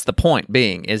that's the point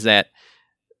being is that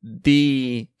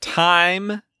the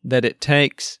time that it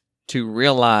takes to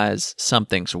realize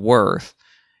something's worth,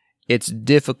 it's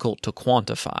difficult to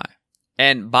quantify.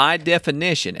 And by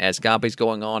definition, as Gabi's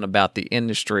going on about the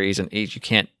industries and you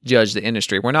can't judge the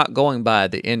industry, we're not going by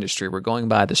the industry. We're going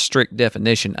by the strict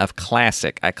definition of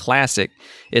classic. A classic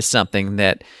is something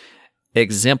that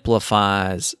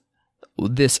exemplifies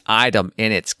this item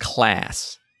in its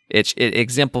class. It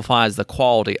exemplifies the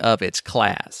quality of its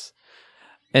class.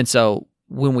 And so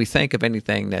when we think of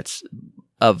anything that's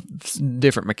of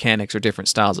different mechanics or different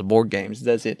styles of board games,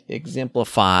 does it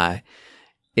exemplify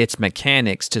its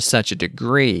mechanics to such a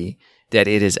degree that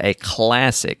it is a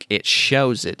classic? It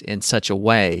shows it in such a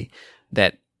way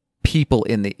that people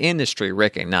in the industry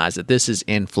recognize that this is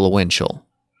influential,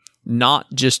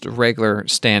 not just regular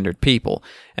standard people.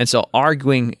 And so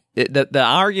the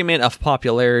argument of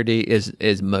popularity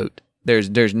is moot.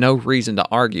 There's no reason to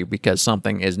argue because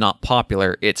something is not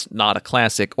popular, it's not a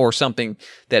classic, or something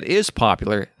that is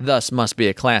popular thus must be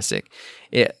a classic.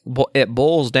 It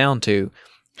boils down to,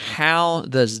 how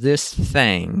does this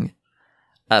thing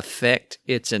affect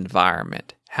its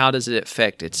environment? How does it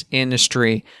affect its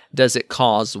industry? Does it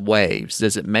cause waves?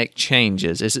 Does it make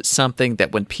changes? Is it something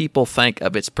that when people think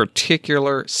of its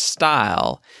particular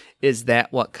style, is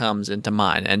that what comes into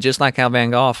mind? And just like how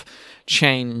Van Gogh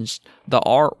changed the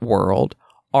art world,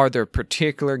 are there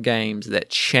particular games that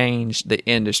changed the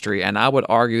industry? And I would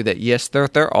argue that yes,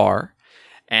 there are.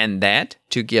 And that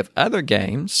to give other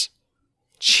games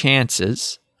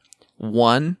chances,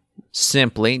 one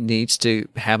simply needs to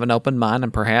have an open mind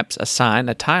and perhaps assign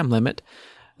a time limit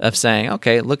of saying,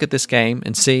 okay, look at this game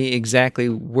and see exactly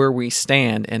where we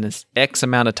stand in this X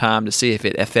amount of time to see if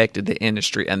it affected the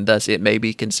industry, and thus it may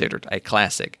be considered a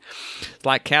classic.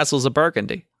 Like Castles of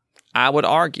Burgundy, I would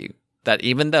argue that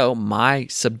even though my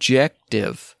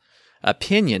subjective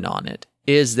opinion on it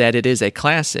is that it is a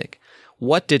classic,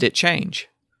 what did it change?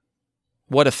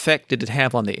 What effect did it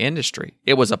have on the industry?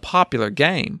 It was a popular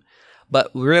game, but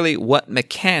really what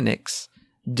mechanics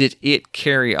did it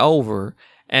carry over,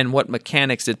 and what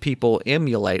mechanics did people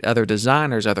emulate, other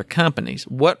designers, other companies?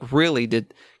 What really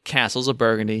did Castles of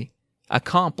Burgundy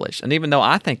accomplish? And even though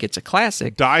I think it's a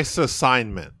classic, dice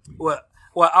assignment. Well,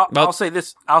 I'll say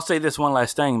this. I'll say this one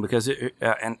last thing because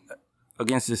and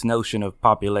against this notion of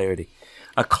popularity,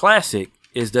 a classic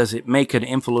is, does it make an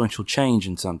influential change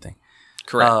in something?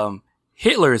 correct.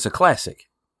 Hitler is a classic.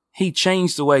 He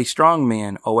changed the way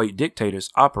strongmen or way dictators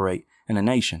operate in a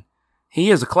nation. He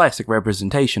is a classic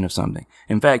representation of something.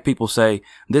 In fact, people say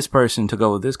this person took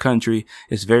over this country.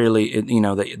 It's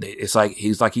it's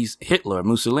like he's Hitler,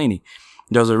 Mussolini.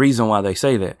 There's a reason why they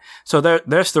say that. So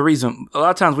there's the reason. A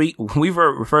lot of times we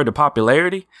refer to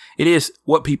popularity. It is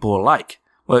what people like.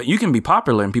 Well, you can be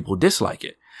popular and people dislike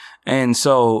it. And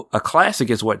so a classic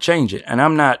is what changed it. And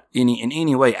I'm not in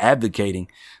any way advocating,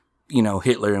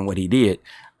 Hitler and what he did.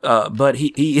 But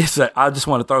he is I just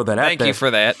want to throw that out there. Thank you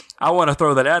for that. I want to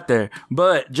throw that out there.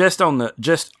 But just on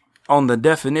the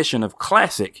definition of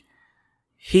classic,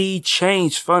 he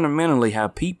changed fundamentally how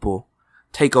people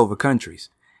take over countries.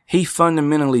 He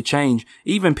fundamentally changed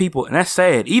even people, and that's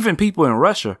sad. Even people in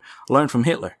Russia learned from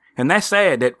Hitler. And that's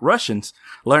sad that Russians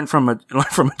learned from a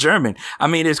German. I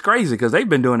mean, it's crazy because they've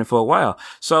been doing it for a while.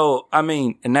 So, I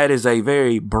mean, and that is a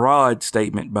very broad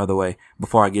statement, by the way,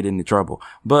 before I get into trouble.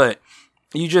 But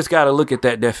you just got to look at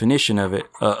that definition of it.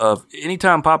 Of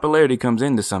anytime popularity comes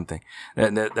into something,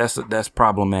 that's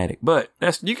problematic. But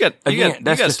that's you got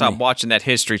to stop watching that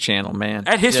History Channel, man.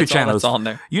 That History Channel is on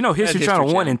there. History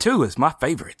Channel 1 and 2 is my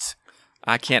favorites.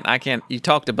 I can't. You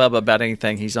talk to Bubba about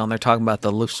anything, he's on there talking about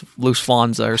the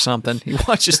Lufthansa or something. He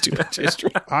watches too much history.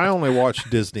 I only watch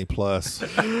Disney Plus.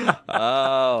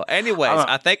 Oh, anyways,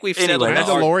 I think we've settled.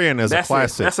 Mandalorian is a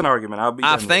classic. That's an argument.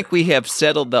 I think we have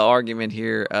settled the argument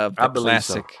here of the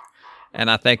classic, so.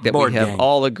 And I think that we have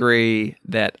all agree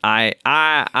that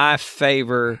I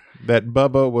favor that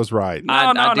Bubba was right. No,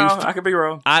 I could be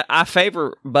wrong. I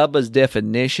favor Bubba's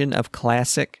definition of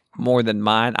classic more than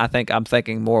mine. I think I'm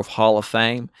thinking more of Hall of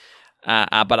Fame.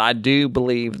 But I do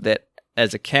believe that,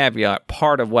 as a caveat,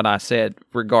 part of what I said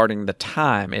regarding the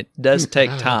time, it does take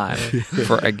time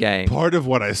for a game. Part of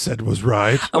what I said was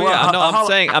right.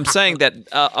 I'm saying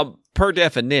that per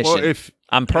definition. Well,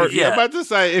 I'm about to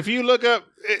say, if you look up,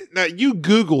 you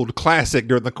Googled classic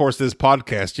during the course of this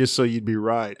podcast just so you'd be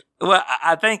right. Well,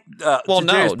 I think to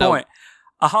Jerry's point,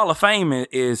 a Hall of Fame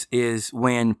is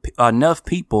when enough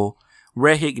people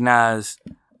recognize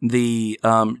the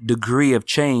degree of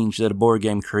change that a board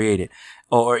game created.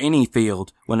 or any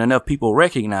field, when enough people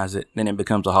recognize it, then it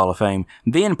becomes a Hall of Fame.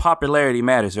 Then popularity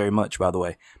matters very much, by the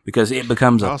way, because it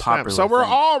becomes a popular So we're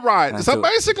thing. all right. So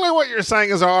basically what you're saying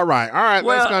is all right. All right,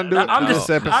 Well, let's go and do it for this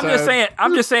episode.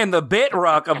 I'm just saying the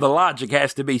bedrock of the logic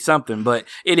has to be something, but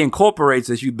it incorporates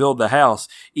as you build the house,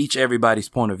 everybody's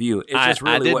point of view. It's just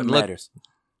really what matters.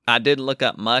 I didn't look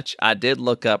up much. I did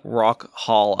look up Rock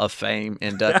Hall of Fame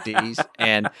inductees,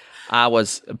 and I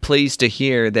was pleased to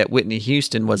hear that Whitney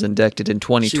Houston was inducted in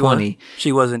 2020.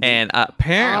 She wasn't. And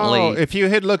apparently... if you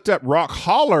had looked up Rock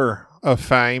Holler of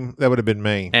Fame, that would have been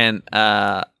me. And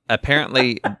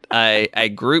apparently a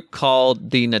group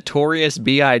called the Notorious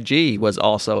B.I.G. was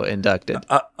also inducted.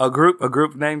 A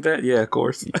group named that? Yeah, of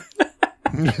course.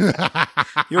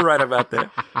 You're right about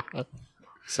that.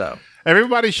 So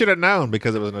everybody should have known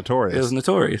because it was Notorious. It was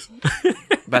Notorious.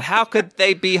 But how could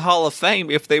they be Hall of Fame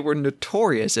if they were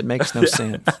notorious? It makes no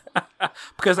sense.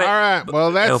 Because all right,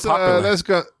 well that's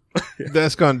going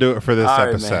to do it for this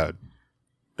episode.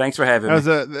 Thanks for having me.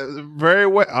 That was very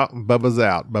well. Oh, Bubba's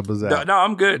out. No,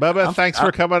 I'm good. Bubba, thanks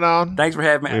for coming on. Thanks for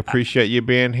having me. We appreciate you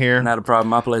being here. Not a problem.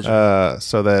 My pleasure.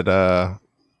 So that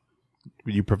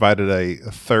you provided a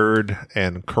third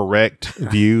and correct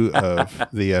view of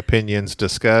the opinions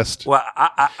discussed. Well,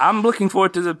 I'm looking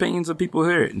forward to the opinions of people who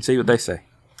hear it and see what they say.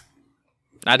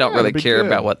 I don't really care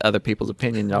about what other people's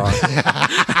opinions are.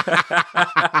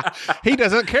 He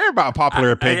doesn't care about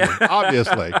popular opinion,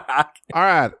 obviously. All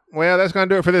right. Well, that's going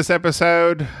to do it for this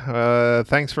episode.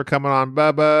 Thanks for coming on,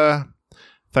 Bubba.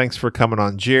 Thanks for coming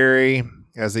on, Jerry.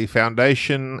 As the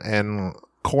foundation and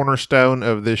cornerstone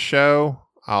of this show,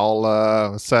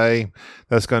 I'll say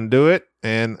that's going to do it.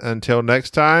 And until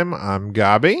next time, I'm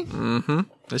Gabi. Mm-hmm.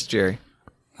 That's Jerry.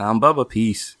 I'm Bubba.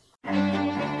 Peace.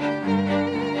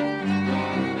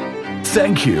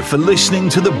 Thank you for listening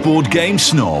to the Board Game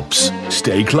Snobs.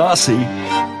 Stay classy.